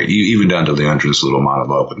been great. Even down to Leandrin's little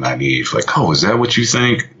monologue with Nynaeve, like, oh, is that what you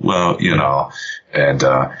think? Well,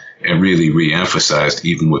 and really re-emphasized,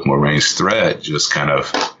 even with Moiraine's threat, just kind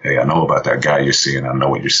of, hey, I know about that guy you're seeing. I know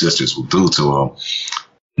what your sisters will do to him.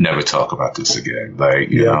 Never talk about this again.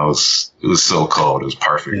 Like, it was so cold. It was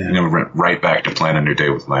perfect. Yeah. You never went right back to planning your day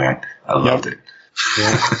with Lan. I loved it.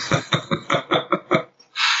 Yeah.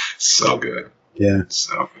 So good. Yeah.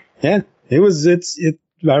 Yeah.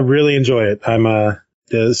 I really enjoy it.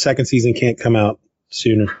 The second season can't come out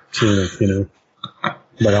sooner,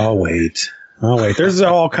 but I'll wait. There's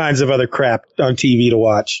all kinds of other crap on TV to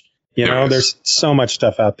watch. There's so much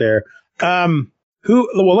stuff out there. Let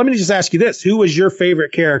me just ask you this. Who was your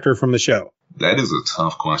favorite character from the show? That is a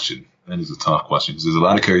tough question. Because there's a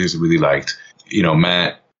lot of characters I really liked.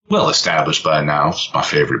 Matt, well established by now, is my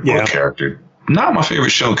favorite book character. Not my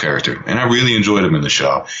favorite show character. And I really enjoyed him in the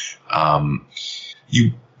show.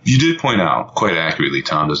 You did point out quite accurately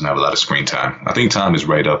Tom doesn't have a lot of screen time. I think Tom is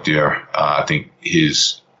right up there. I think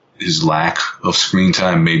his lack of screen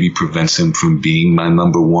time maybe prevents him from being my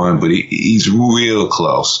number one, but he's real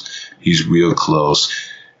close. He's real close.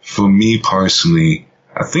 For me personally,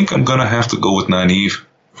 I think I'm going to have to go with Nynaeve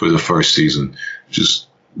for the first season. Just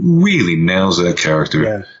really nails that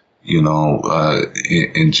character,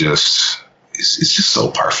 and just, it's just so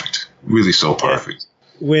perfect. Really so perfect.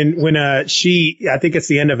 When I think it's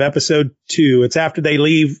the end of episode 2. It's after they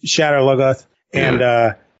leave Shadar Logoth,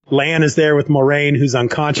 and Lan is there with Moiraine, who's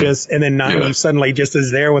unconscious, and then Nynaeve suddenly just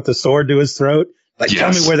is there with the sword to his throat. Like,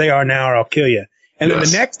 tell me where they are now, or I'll kill you. And then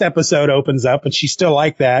the next episode opens up, and she's still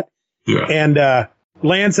like that. Yeah. And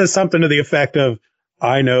Lan says something to the effect of,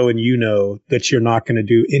 I know and you know that you're not going to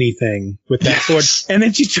do anything with that sword. And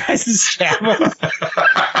then she tries to stab him.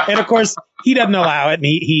 And of course, he doesn't allow it, and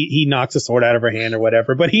he knocks the sword out of her hand or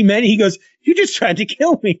whatever. But he goes, you just tried to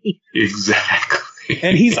kill me. Exactly.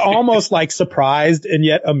 And he's almost like surprised and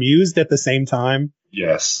yet amused at the same time.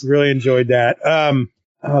 Yes. Really enjoyed that.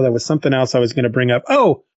 There was something else I was going to bring up.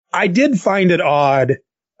 Oh, I did find it odd.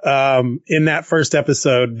 In that first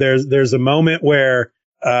episode, there's a moment where,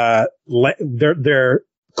 they're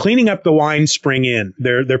cleaning up the wine spring inn.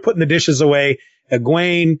 They're putting the dishes away.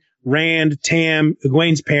 Egwene, Rand, Tam,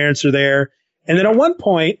 Egwene's parents are there. And then at one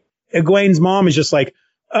point, Egwene's mom is just like,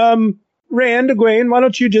 Rand, Egwene, why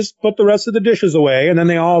don't you just put the rest of the dishes away? And then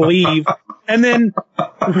they all leave. And then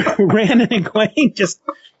Rand and Egwene just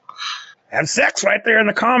have sex right there in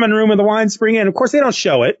the common room of the wine spring inn. Of course, they don't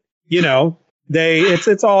show it. You know,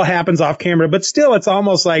 it's all happens off camera, but still, it's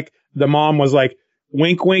almost like the mom was like,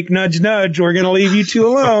 wink, wink, nudge, nudge. We're going to leave you two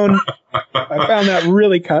alone. I found that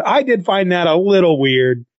really I did find that a little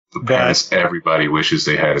weird. The parents everybody wishes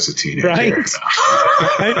they had as a teenager. Right.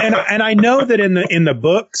 and I know that in the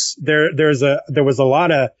books, there was a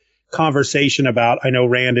lot of conversation about, I know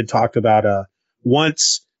Rand had talked about,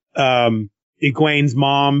 once, Egwene's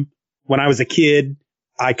mom, when I was a kid,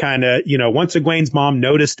 I kind of, once Egwene's mom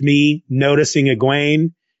noticed me noticing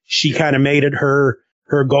Egwene, she kind of made it her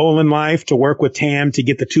goal in life to work with Tam to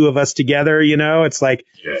get the two of us together. It's like,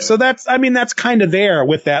 so that's kind of there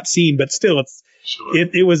with that scene, but still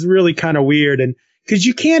it was really kind of weird. And cause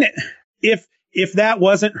you can't, if that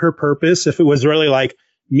wasn't her purpose, if it was really like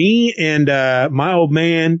me and, my old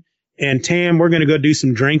man and Tam, we're going to go do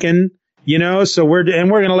some drinking, so we're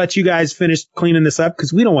going to let you guys finish cleaning this up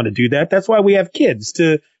because we don't want to do that. That's why we have kids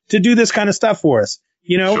to do this kind of stuff for us,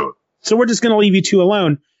 Sure. So we're just going to leave you two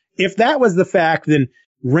alone. If that was the fact, then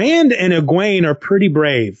Rand and Egwene are pretty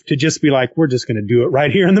brave to just be like, we're just going to do it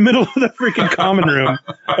right here in the middle of the freaking common room.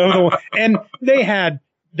 And they had,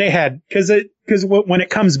 cause when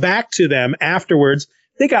it comes back to them afterwards,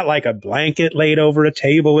 they got like a blanket laid over a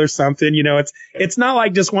table or something. It's not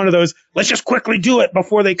like just one of those, let's just quickly do it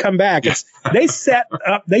before they come back. They set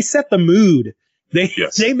the mood.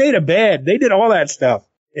 They made a bed. They did all that stuff.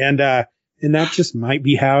 And that just might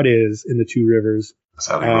be how it is in the Two Rivers. That's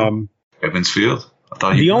how they go. Evans Field.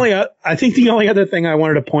 I think the only other thing I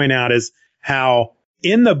wanted to point out is how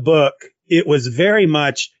in the book, it was very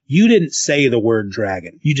much, you didn't say the word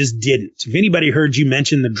dragon. You just didn't. If anybody heard you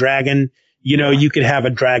mention the dragon, you could have a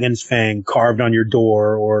dragon's fang carved on your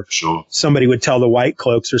door, or somebody would tell the White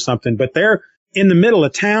Cloaks or something, but they're in the middle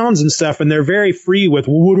of towns and stuff. And they're very free with,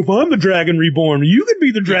 well, what if I'm the dragon reborn? You could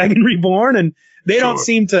be the dragon reborn. And they don't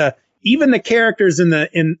seem to, even the characters in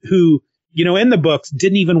the books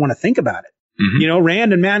didn't even want to think about it. Mm-hmm.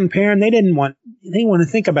 Rand and Matt and Perrin, they didn't want to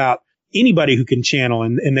think about anybody who can channel.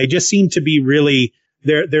 And they just seem to be really,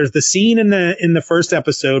 there's the scene in the first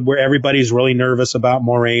episode where everybody's really nervous about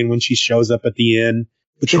Moiraine when she shows up at the inn.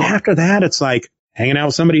 But then after that, it's like hanging out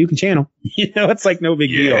with somebody who can channel. It's like no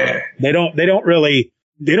big deal. They don't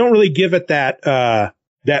really give it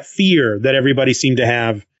that fear that everybody seemed to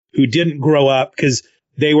have who didn't grow up, because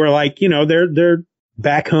they were like, they're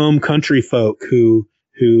back home country folk who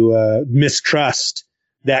mistrust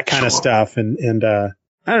that kind of stuff. And I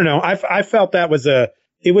don't know. I felt that was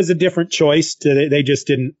it was a different choice. They just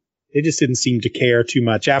didn't seem to care too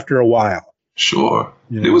much after a while. Sure.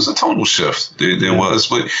 There was a tonal shift. There was,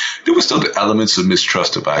 but there was still the elements of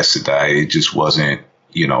mistrust of Aes Sedai. It just wasn't,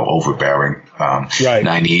 overbearing,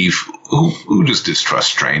 naive, who just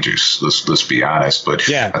distrust strangers. Let's be honest. But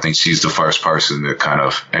I think she's the first person to kind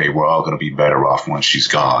of, hey, we're all going to be better off once she's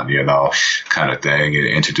gone, kind of thing. It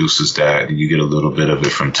introduces that, and you get a little bit of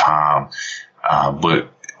it from Tom. But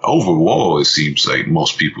overall, it seems like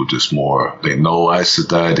most people they know Aes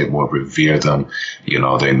Sedai, they more revere them.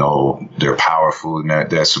 They know they're powerful, and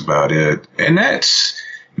that's about it. And that's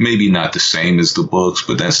maybe not the same as the books,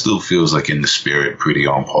 but that still feels like in the spirit pretty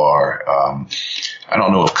on par. I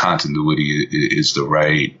don't know if continuity is the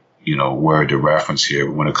right, word to reference here,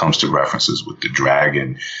 but when it comes to references with the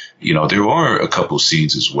dragon, there are a couple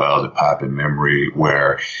scenes as well that pop in memory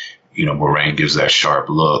where, Moiraine gives that sharp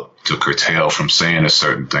look to curtail from saying a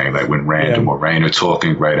certain thing. Like when Rand and Moiraine are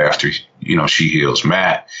talking right after, she heals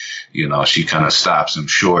Matt, she kind of stops him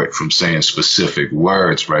short from saying specific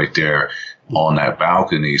words right there on that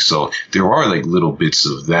balcony. So there are like little bits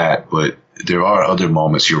of that, but there are other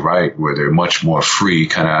moments, you're right, where they're much more free,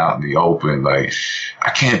 kind of out in the open. Like, I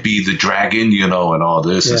can't be the dragon, and all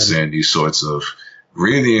this, and saying these sorts of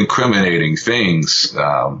really incriminating things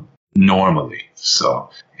normally. So,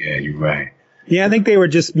 yeah, you're right. Yeah, I think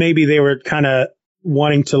maybe they were kind of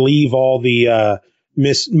wanting to leave all the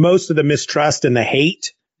most of the mistrust and the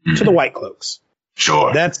hate to the White Cloaks.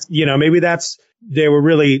 Sure. That's, maybe that's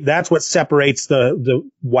what separates the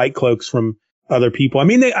White Cloaks from other people. I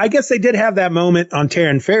mean, I guess they did have that moment on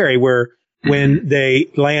Terran Ferry where when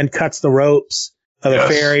Land cuts the ropes of the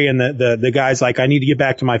ferry, and the guy's like, I need to get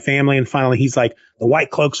back to my family. And finally he's like, the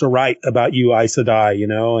White Cloaks are right about you, Aes Sedai, you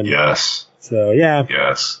know? And so, yeah.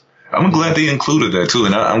 Yes. I'm glad they included that too.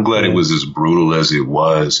 And I'm glad it was as brutal as it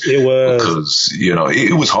was. It was. Because, you know,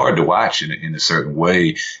 it was hard to watch in a certain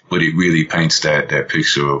way, but it really paints that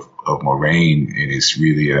picture of Moiraine, and it's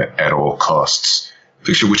really at all costs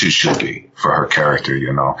picture, which it should be for her character,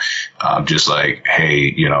 you know. Just like,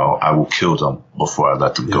 hey, you know, I will kill them before I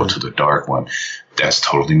let them go to the Dark One. That's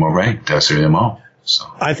totally Moiraine. That's her MO. So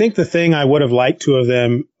I think the thing I would have liked for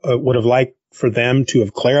them to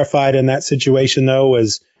have clarified in that situation, though,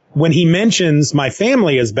 was when he mentions my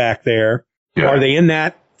family is back there, are they in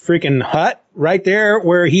that freaking hut right there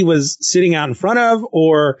where he was sitting out in front of,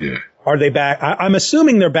 or are they back? I'm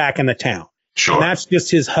assuming they're back in the town. Sure. And that's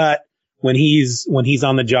just his hut when he's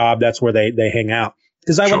on the job. That's where they hang out.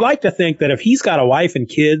 Because I would like to think that if he's got a wife and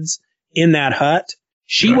kids in that hut,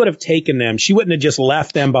 she would have taken them. She wouldn't have just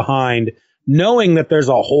left them behind, knowing that there's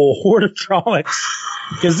a whole horde of Trollocs,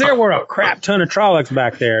 because there were a crap ton of Trollocs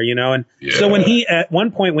back there, you know. And so when at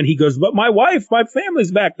one point when he goes, but my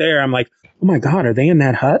family's back there, I'm like, oh my God, are they in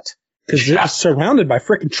that hut? Because they're surrounded by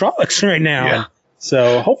freaking Trollocs right now. Yeah.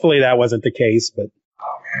 So hopefully that wasn't the case, but.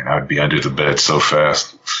 Oh man, I'd be under the bed so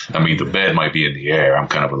fast. I mean, the bed might be in the air. I'm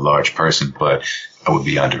kind of a large person, but I would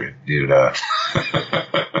be under it.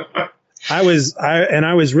 I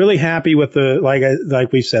was really happy with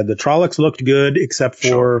like we said, the Trollocs looked good except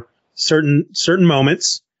for certain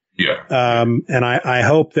moments. Yeah. And I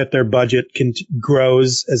hope that their budget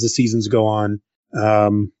grows as the seasons go on.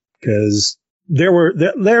 Cause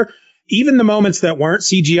there even the moments that weren't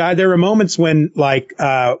CGI, there were moments when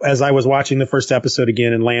as I was watching the first episode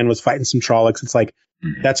again and Lan was fighting some Trollocs, it's like,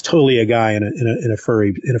 that's totally a guy in a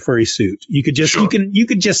furry suit. You could just,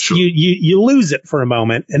 you lose it for a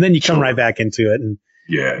moment and then you come right back into it. And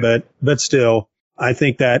but still, I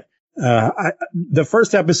think that, the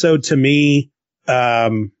first episode to me, I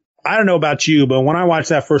don't know about you, but when I watched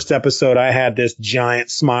that first episode, I had this giant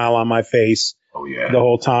smile on my face the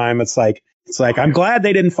whole time. It's like, I'm glad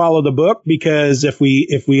they didn't follow the book, because if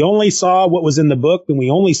we only saw what was in the book, then we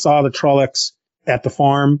only saw the Trollocs at the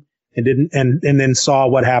farm and then saw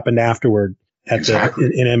what happened afterward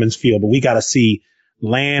in Emond's Field. But we got to see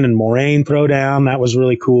Lan and Moiraine throw down. That was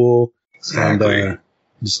really cool. Exactly. And,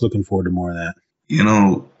 just looking forward to more of that. You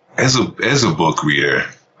know, as a book reader,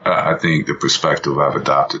 I think the perspective I've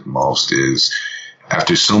adopted most is,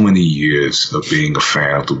 after so many years of being a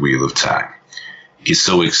fan of the Wheel of Time, it's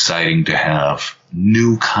so exciting to have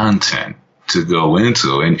new content to go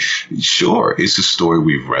into. And sure, it's a story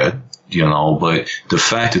we've read, you know, but the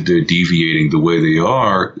fact that they're deviating the way they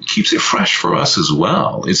are keeps it fresh for us as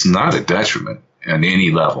well. It's not a detriment at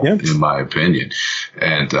any level, in my opinion.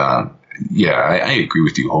 And, I agree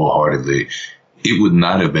with you wholeheartedly. It would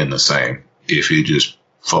not have been the same if it just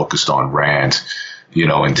focused on Rand, you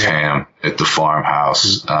know, and Tam at the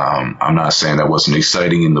farmhouse. I'm not saying that wasn't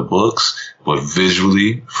exciting in the books, but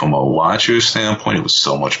visually, from a watcher standpoint, it was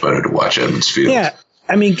so much better to watch Emond's Field. Yeah.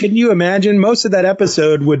 I mean, can you imagine? Most of that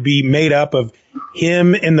episode would be made up of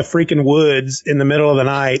him in the freaking woods in the middle of the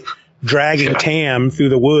night, dragging Tam through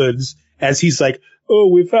the woods as he's like, oh,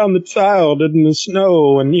 we found the child in the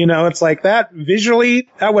snow. And, you know, it's like that visually,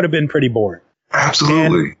 that would have been pretty boring.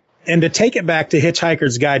 Absolutely. And to take it back to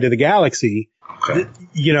Hitchhiker's Guide to the Galaxy,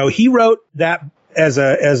 you know, he wrote that as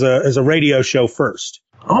a radio show first.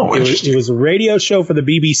 Oh, it was a radio show for the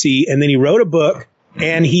BBC, and then he wrote a book,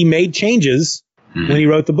 and he made changes when he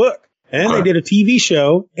wrote the book. And then they did a TV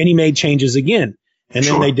show, and he made changes again. And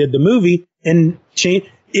then they did the movie, and changed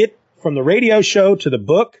it from the radio show to the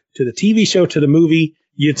book to the TV show to the movie.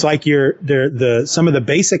 It's like some of the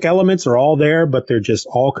basic elements are all there, but they're just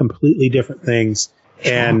all completely different things.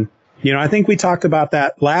 And, you know, I think we talked about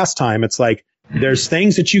that last time. It's like, there's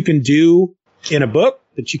things that you can do in a book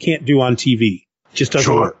that you can't do on TV. It just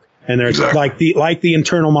doesn't work. And there's like the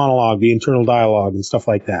internal monologue, the internal dialogue and stuff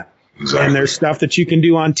like that. Exactly. And there's stuff that you can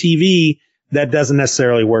do on TV that doesn't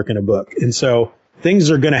necessarily work in a book. And so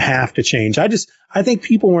things are going to have to change. I think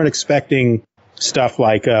people weren't expecting stuff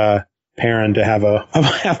like, Perrin to have a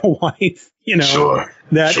wife, you know,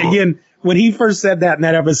 again, when he first said that in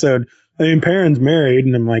that episode, I mean, Perrin's married,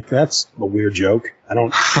 and I'm like, that's a weird joke. I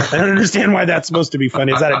don't understand why that's supposed to be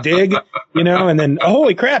funny. Is that a dig? You know, and then,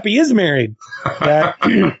 holy crap, he is married.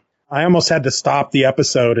 I almost had to stop the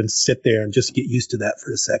episode and sit there and just get used to that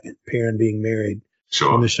for a second. Perrin being married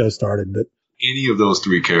when the show started. But any of those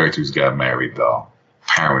three characters got married, though,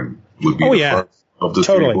 Perrin would be the first of the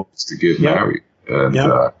three boys to get married. And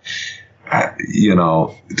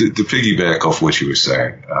to piggyback off what you were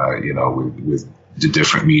saying, with the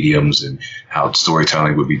different mediums and how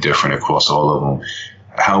storytelling would be different across all of them.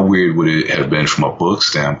 How weird would it have been from a book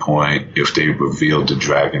standpoint if they revealed the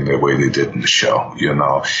dragon the way they did in the show,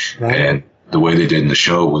 Right. And the way they did in the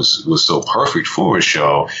show was so perfect for a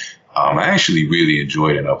show. I actually really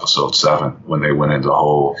enjoyed in episode 7 when they went into the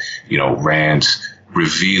whole, Rand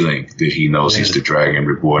revealing that he knows he's the Dragon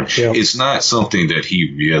Reborn. Yeah. It's not something that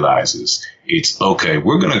he realizes. It's okay,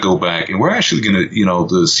 we're going to go back and we're actually going to,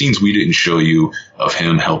 the scenes we didn't show you of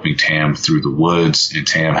him helping Tam through the woods and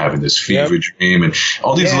Tam having this fever dream and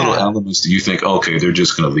all these little elements that you think, okay, they're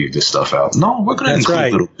just going to leave this stuff out. No, we're going to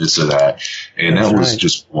include little bits of that. And that was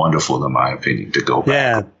just wonderful, in my opinion, to go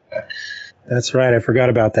back. Yeah, that's right. I forgot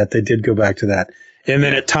about that. They did go back to that. And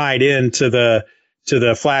then it tied into the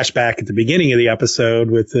flashback at the beginning of the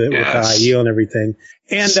episode with the Aiel and everything.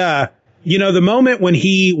 And, the moment when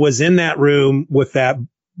he was in that room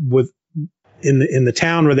in the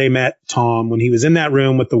town where they met Tom, when he was in that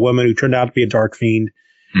room with the woman who turned out to be a dark fiend,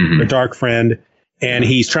 a dark friend, and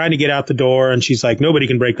he's trying to get out the door and she's like, nobody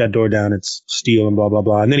can break that door down. It's steel and blah, blah,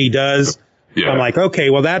 blah. And then he does. Yeah. I'm like,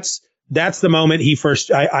 okay, well, that's the moment he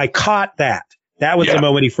first, I caught that. That was the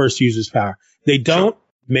moment he first used his power. They don't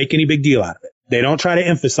make any big deal out of it. They don't try to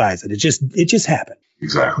emphasize it. It just happened.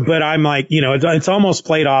 Exactly. But I'm like, it's almost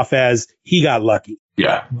played off as he got lucky.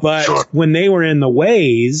 Yeah. But when they were in the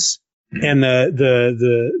ways and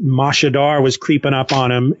the Mashadar was creeping up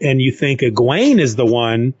on him, and you think Egwene is the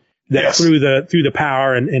one that threw the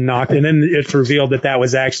power and knocked, and then it's revealed that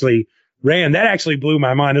was actually Rand. That actually blew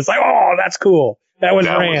my mind. It's like, oh, that's cool. That was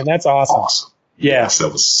Rand. That's awesome. Yeah. Yes,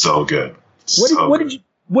 that was so good.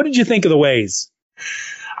 What did you think of the ways?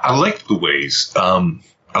 I liked the ways.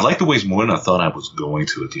 I liked the ways more than I thought I was going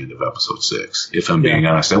to at the end of episode 6. If I'm being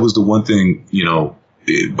honest, that was the one thing,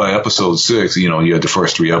 by episode 6, you had the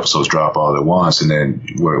first 3 episodes drop all at once, and then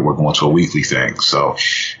we're going to a weekly thing. So,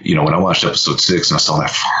 when I watched episode 6 and I saw that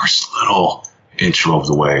first little intro of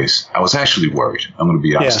the ways, I was actually worried. I'm going to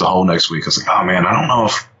be honest. The whole next week, I was like, oh man, I don't know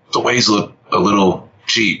if the ways look a little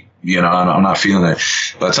cheap. I'm not feeling it.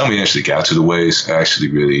 By the time we actually got to the ways, I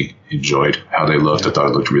actually really enjoyed how they looked. I thought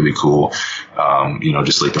it looked really cool.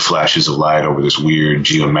 Just like the flashes of light over this weird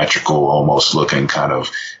geometrical, almost looking kind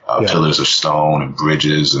of pillars of stone and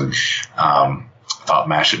bridges. And I thought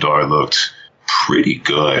Mashadar looked pretty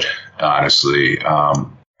good, honestly.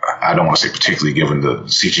 I don't want to say particularly given the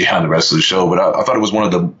CGI and the rest of the show, but I thought it was one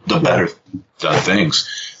of the better done things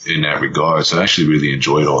in that regard. So I actually really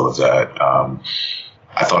enjoyed all of that.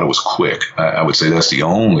 I thought it was quick. I would say that's the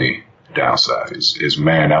only downside is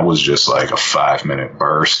man, that was just like a 5-minute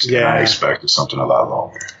burst. Yeah. And I expected something a lot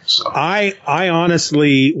longer. So I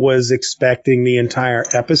honestly was expecting the entire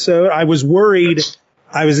episode. I was worried.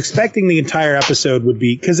 I was expecting the entire episode would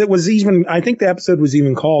be, because I think the episode was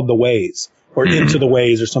even called The Ways or Into the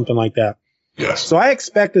Ways or something like that. Yes. So I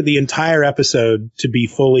expected the entire episode to be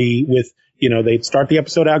fully with, they'd start the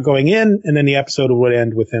episode out going in, and then the episode would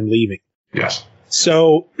end with them leaving. Yes.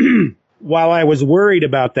 So while I was worried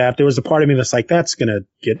about that, there was a part of me that's like, that's going to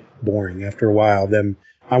get boring after a while.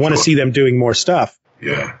 I want to see them doing more stuff.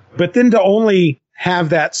 Yeah. But then to only have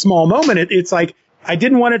that small moment, it's like, I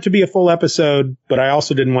didn't want it to be a full episode, but I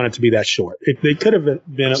also didn't want it to be that short. They could have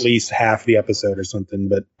been at least half the episode or something,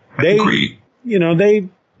 but they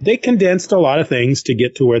condensed a lot of things to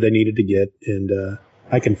get to where they needed to get, and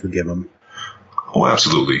I can forgive them. Oh,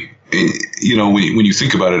 absolutely. When you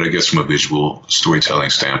think about it, I guess from a visual storytelling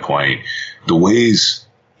standpoint, The Ways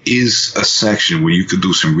is a section where you could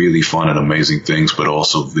do some really fun and amazing things, but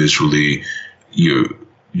also visually, you're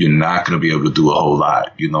not going to be able to do a whole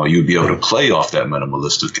lot. You'd be able to play off that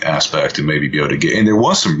minimalistic aspect and maybe be able to get, and there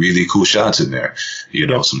was some really cool shots in there,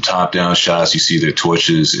 some top down shots. You see their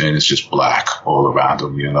torches and it's just black all around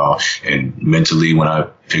them, and mentally when I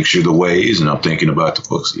picture The Ways and I'm thinking about the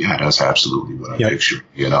books, that's absolutely what I picture,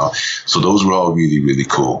 so those were all really, really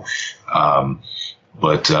cool.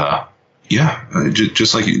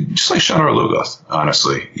 Just like Shadar Logoth,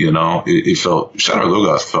 honestly, it felt, Shadar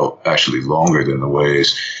Logoth felt actually longer than The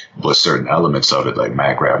Ways, but certain elements of it, like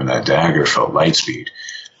Matt grabbing that dagger, felt light speed.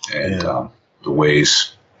 And The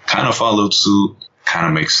Ways kind of followed suit, kind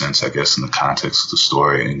of makes sense, I guess, in the context of the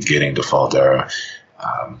story, and getting to Faldera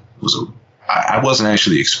I wasn't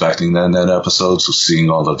actually expecting that in that episode, so seeing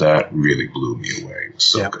all of that really blew me away. It was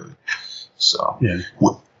so good. So,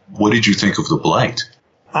 what did you think of the Blight?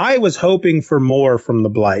 I was hoping for more from the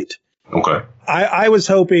Blight. Okay. I was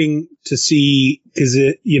hoping to see,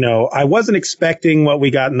 I wasn't expecting what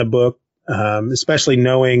we got in the book, especially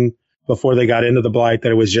knowing before they got into the Blight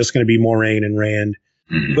that it was just going to be Moiraine and Rand.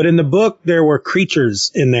 But in the book, there were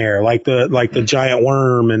creatures in there, like the giant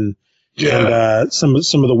worm and some of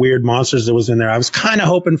the weird monsters that was in there. I was kind of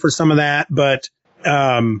hoping for some of that, but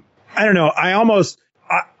I don't know.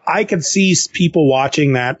 I could see people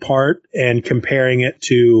watching that part and comparing it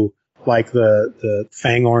to like the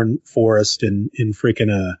Fangorn Forest in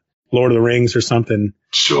freaking Lord of the Rings or something.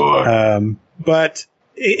 Sure. But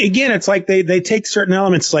again, it's like they take certain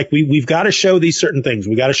elements. Like we've got to show these certain things.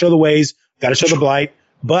 We got to show the ways, got to show the blight,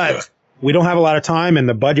 but we don't have a lot of time, and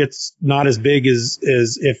the budget's not as big as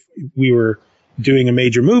if we were doing a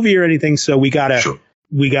major movie or anything. So we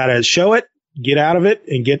gotta show it, get out of it,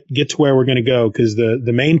 and get to where we're gonna go. Because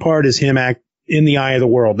the main part is him in the eye of the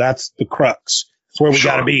world. That's the crux. That's where we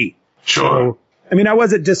gotta be. Sure. So, I mean, I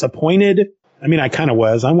wasn't disappointed. I mean, I kind of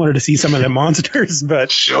was. I wanted to see some of the monsters,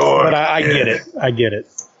 but I get it. I get it.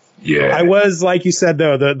 Yeah. I was, like you said,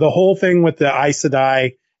 though, the whole thing with the Aes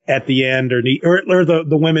Sedai at the end, or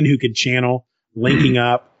the women who could channel linking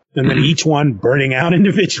up, and then each one burning out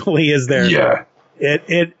individually is there. Yeah.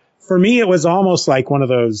 It for me, it was almost like one of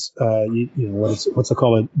those, what's it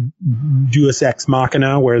called? Deus Ex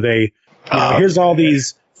Machina, where they, here's all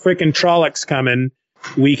these freaking Trollocs coming.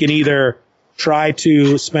 We can either try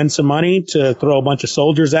to spend some money to throw a bunch of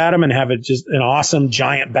soldiers at them and have it just an awesome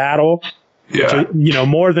giant battle. Yeah. To,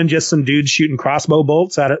 more than just some dudes shooting crossbow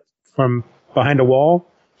bolts at it from behind a wall.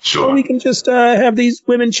 Sure. Or we can just have these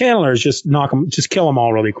women channelers just kill them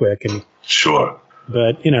all really quick. And sure.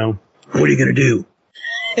 But what are you gonna do?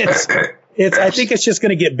 I think it's just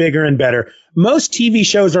gonna get bigger and better. Most TV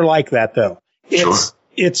shows are like that, though.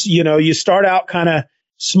 It's you start out kind of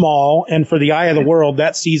small, and for the Eye of the World,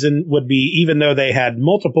 that season would be, even though they had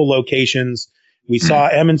multiple locations, we saw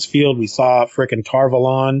Emmonsfield, we saw frickin' Tar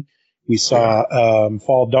Valon, we saw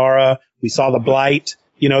Fal Dara, we saw the Blight.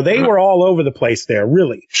 They were all over the place there,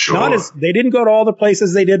 really. Sure. They didn't go to all the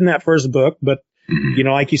places they did in that first book, but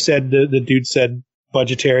like you said, the dude said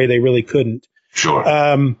budgetary, they really couldn't. Sure.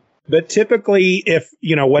 But typically, if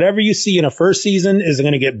whatever you see in a first season is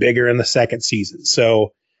going to get bigger in the second season.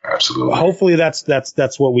 So absolutely, hopefully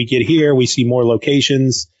that's what we get here. We see more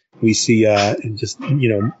locations. We see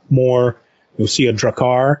more. We'll see a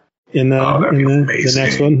Drakkar in the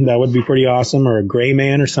next one. That would be pretty awesome, or a Gray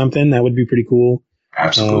Man or something. That would be pretty cool.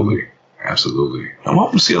 Absolutely. I'm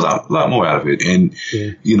hoping to see a lot more out of it. And,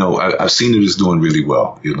 I've seen it is doing really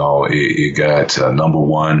well. It got number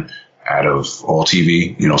one out of all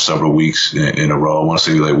TV, several weeks in a row. I want to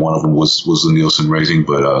say like one of them was the Nielsen rating,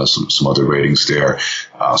 but some other ratings there.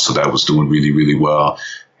 So that was doing really, really well.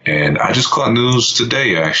 And I just caught news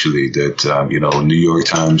today, actually, that, New York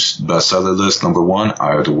Times bestseller list, number one,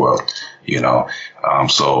 Eye of the World.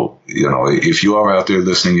 So, if you are out there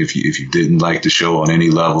listening, if you didn't like the show on any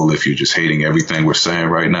level, if you're just hating everything we're saying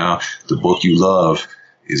right now, the book you love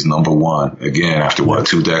is number one, again, after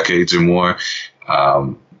 2 decades or more.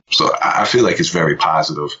 So I feel like it's very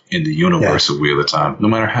positive in the universe of Wheel of Time, no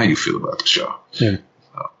matter how you feel about the show. Yeah.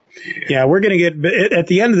 Yeah, we're going to get, at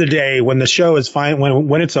the end of the day, when the show is fine,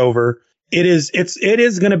 when it's over, it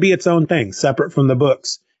is going to be its own thing, separate from the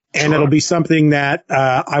books. And it'll be something that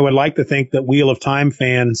I would like to think that Wheel of Time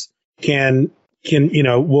fans can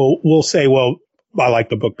will say, well, I like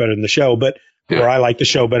the book better than the show, or I like the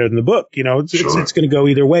show better than the book. It's going to go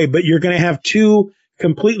either way. But you're going to have two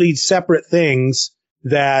completely separate things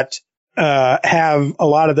that have a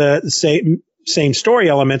lot of the same story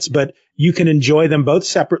elements, but you can enjoy them both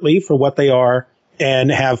separately for what they are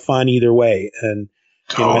and have fun either way. And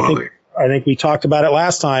I think we talked about it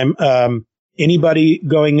last time. Anybody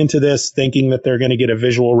going into this thinking that they're going to get a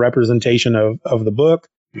visual representation of the book,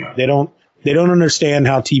 they don't understand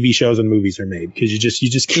how TV shows and movies are made, because you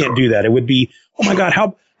just can't do that. It would be, oh my God,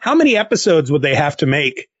 how many episodes would they have to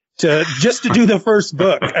make to do the first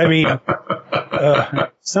book? I mean,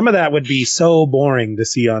 some of that would be so boring to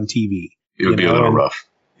see on TV. It would be a little rough.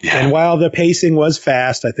 Yeah. And while the pacing was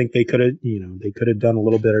fast, I think they could have done a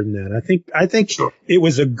little better than that. I think it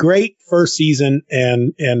was a great first season,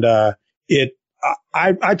 and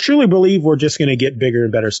I truly believe we're just going to get bigger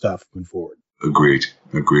and better stuff going forward. Agreed.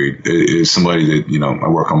 It's somebody that, I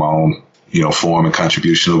work on my own, form and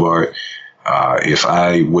contribution of art. If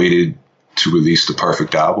I waited to release the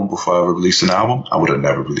perfect album before I ever released an album, I would have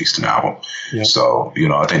never released an album. Yep. So,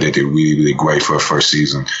 I think they did really, really great for a first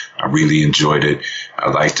season. I really enjoyed it. I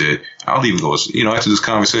liked it. I'll even go, after this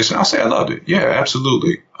conversation, I'll say I loved it. Yeah,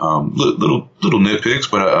 absolutely. Little nitpicks,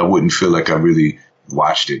 but I wouldn't feel like I really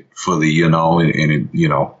watched it fully, and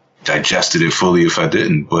digested it fully if I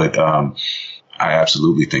didn't. But I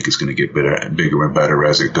absolutely think it's going to get bigger and better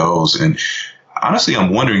as it goes. And honestly,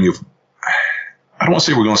 I'm wondering if I don't want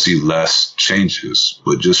to say we're going to see less changes,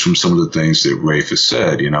 but just from some of the things that Rafe has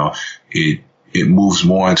said, it moves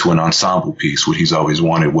more into an ensemble piece. What he's always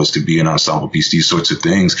wanted was to be an ensemble piece. These sorts of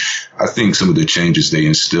things, I think some of the changes they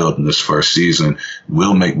instilled in this first season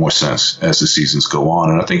will make more sense as the seasons go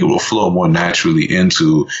on. And I think it will flow more naturally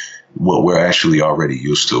into what we're actually already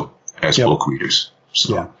used to as book readers.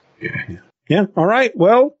 So, yeah. All right.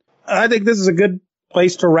 Well, I think this is a good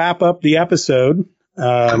place to wrap up the episode.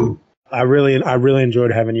 Cool. I really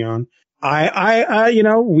enjoyed having you on.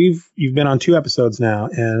 You've been on 2 episodes now,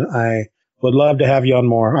 and I would love to have you on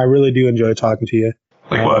more. I really do enjoy talking to you.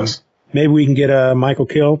 Likewise. Maybe we can get Michael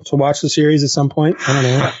Kill to watch the series at some point. I don't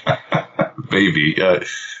know. Maybe.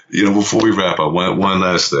 Before we wrap up, one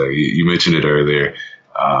last thing. You mentioned it earlier.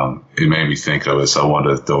 It made me think of it, so I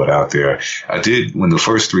wanted to throw it out there. I did, when the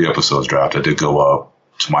first 3 episodes dropped, I did go up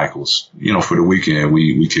to Michael's, for the weekend.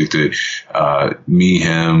 We kicked it. Me,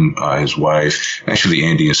 him, his wife, actually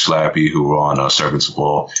Andy and Slappy, who were on Servants of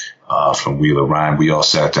All from Wheel of Rhyme. We all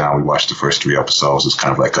sat down. We watched the first 3 episodes. It's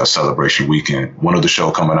kind of like a celebration weekend. 1 of the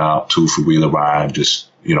show coming out, 2 for Wheel of Rhyme,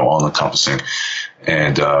 just, all encompassing.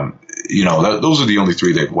 And, those are the only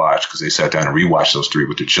 3 they've watched because they sat down and rewatched those 3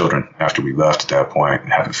 with the children after we left at that point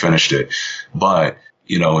and haven't finished it. But,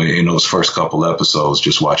 in those first couple episodes,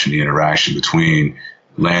 just watching the interaction between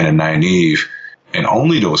Lan and Nynaeve, and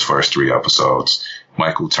only those first 3 episodes,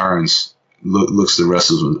 Michael turns, looks at the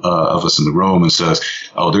rest of us in the room and says,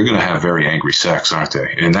 "Oh, they're going to have very angry sex, aren't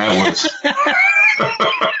they?" And that was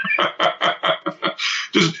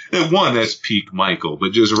just that's peak Michael,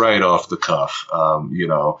 but just right off the cuff,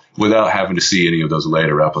 without having to see any of those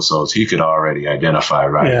later episodes, he could already identify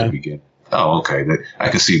at the beginning. Oh, okay, I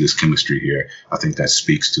can see this chemistry here. I think that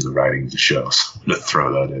speaks to the writing of the show. So I'm going to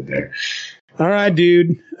throw that in there. All right, dude.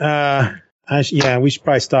 We should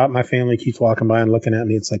probably stop. My family keeps walking by and looking at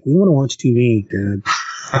me. It's like, we want to watch TV, Dad.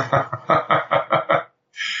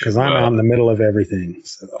 Because I'm out in the middle of everything.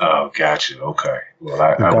 So. Oh, gotcha. Okay. Well,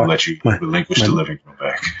 I will let you relinquish the living room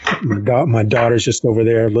back. My daughter's just over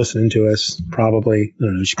there listening to us. Probably. I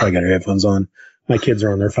don't know. She probably got her headphones on. My kids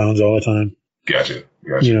are on their phones all the time. Gotcha.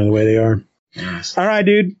 You know the way they are. Yes. All right,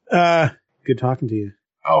 dude. Good talking to you.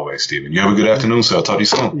 Always, Stephen. You have a good afternoon, so I'll talk to you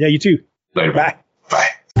soon. Yeah, you too. Later. Bye. Bye.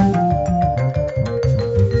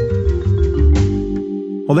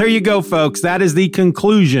 Well, there you go, folks. That is the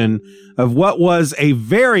conclusion of what was a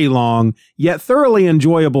very long yet thoroughly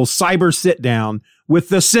enjoyable cyber sit-down with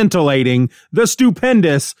the scintillating, the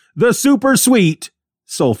stupendous, the super sweet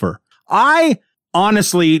Sulfur. I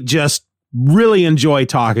honestly just really enjoy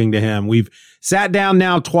talking to him. We've sat down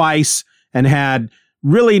now twice and had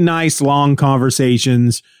really nice long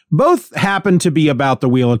conversations. Both happen to be about the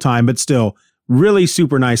Wheel of Time, but still really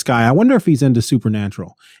super nice guy. I wonder if he's into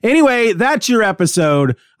Supernatural. Anyway, that's your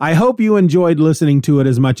episode. I hope you enjoyed listening to it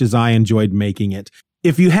as much as I enjoyed making it.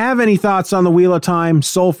 If you have any thoughts on the Wheel of Time,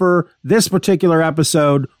 Sulfur, this particular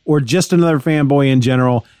episode, or Just Another Fanboy in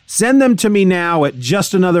general, send them to me now at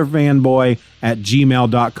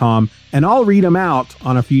justanotherfanboy@gmail.com, and I'll read them out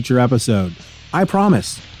on a future episode. I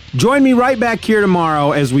promise. Join me right back here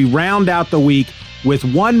tomorrow as we round out the week with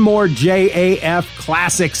one more JAF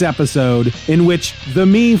Classics episode in which the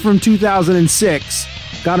me from 2006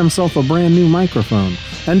 got himself a brand new microphone.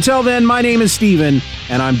 Until then, my name is Steven,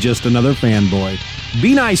 and I'm just another fanboy.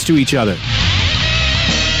 Be nice to each other.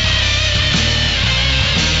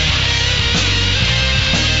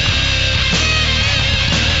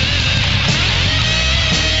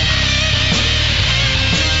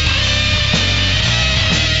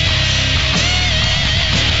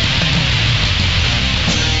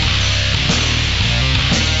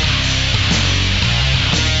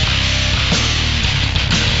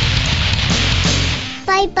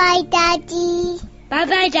 Bye-bye, Daddy.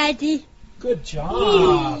 Bye-bye, Daddy. Good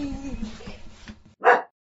job.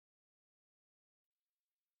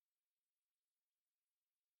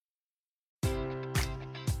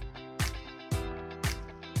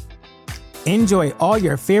 Enjoy all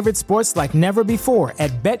your favorite sports like never before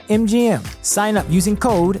at BetMGM. Sign up using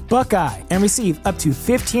code Buckeye and receive up to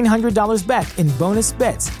 $1,500 back in bonus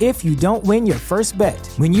bets if you don't win your first bet.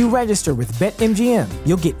 When you register with BetMGM,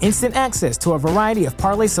 you'll get instant access to a variety of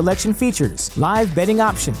parlay selection features, live betting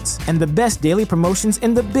options, and the best daily promotions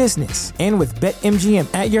in the business. And with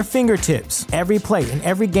BetMGM at your fingertips, every play and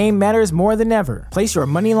every game matters more than ever. Place your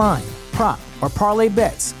money line, prop, or parlay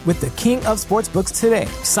bets with the king of sportsbooks today.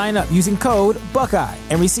 Sign up using code Buckeye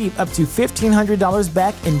and receive up to $1,500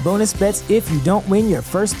 back in bonus bets if you don't win your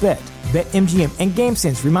first bet. BetMGM and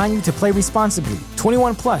GameSense remind you to play responsibly.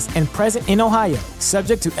 21 plus and present in Ohio,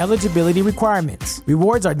 subject to eligibility requirements.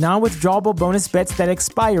 Rewards are non-withdrawable bonus bets that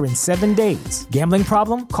expire in 7 days. Gambling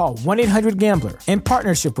problem? Call 1-800-GAMBLER in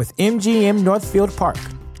partnership with MGM Northfield Park.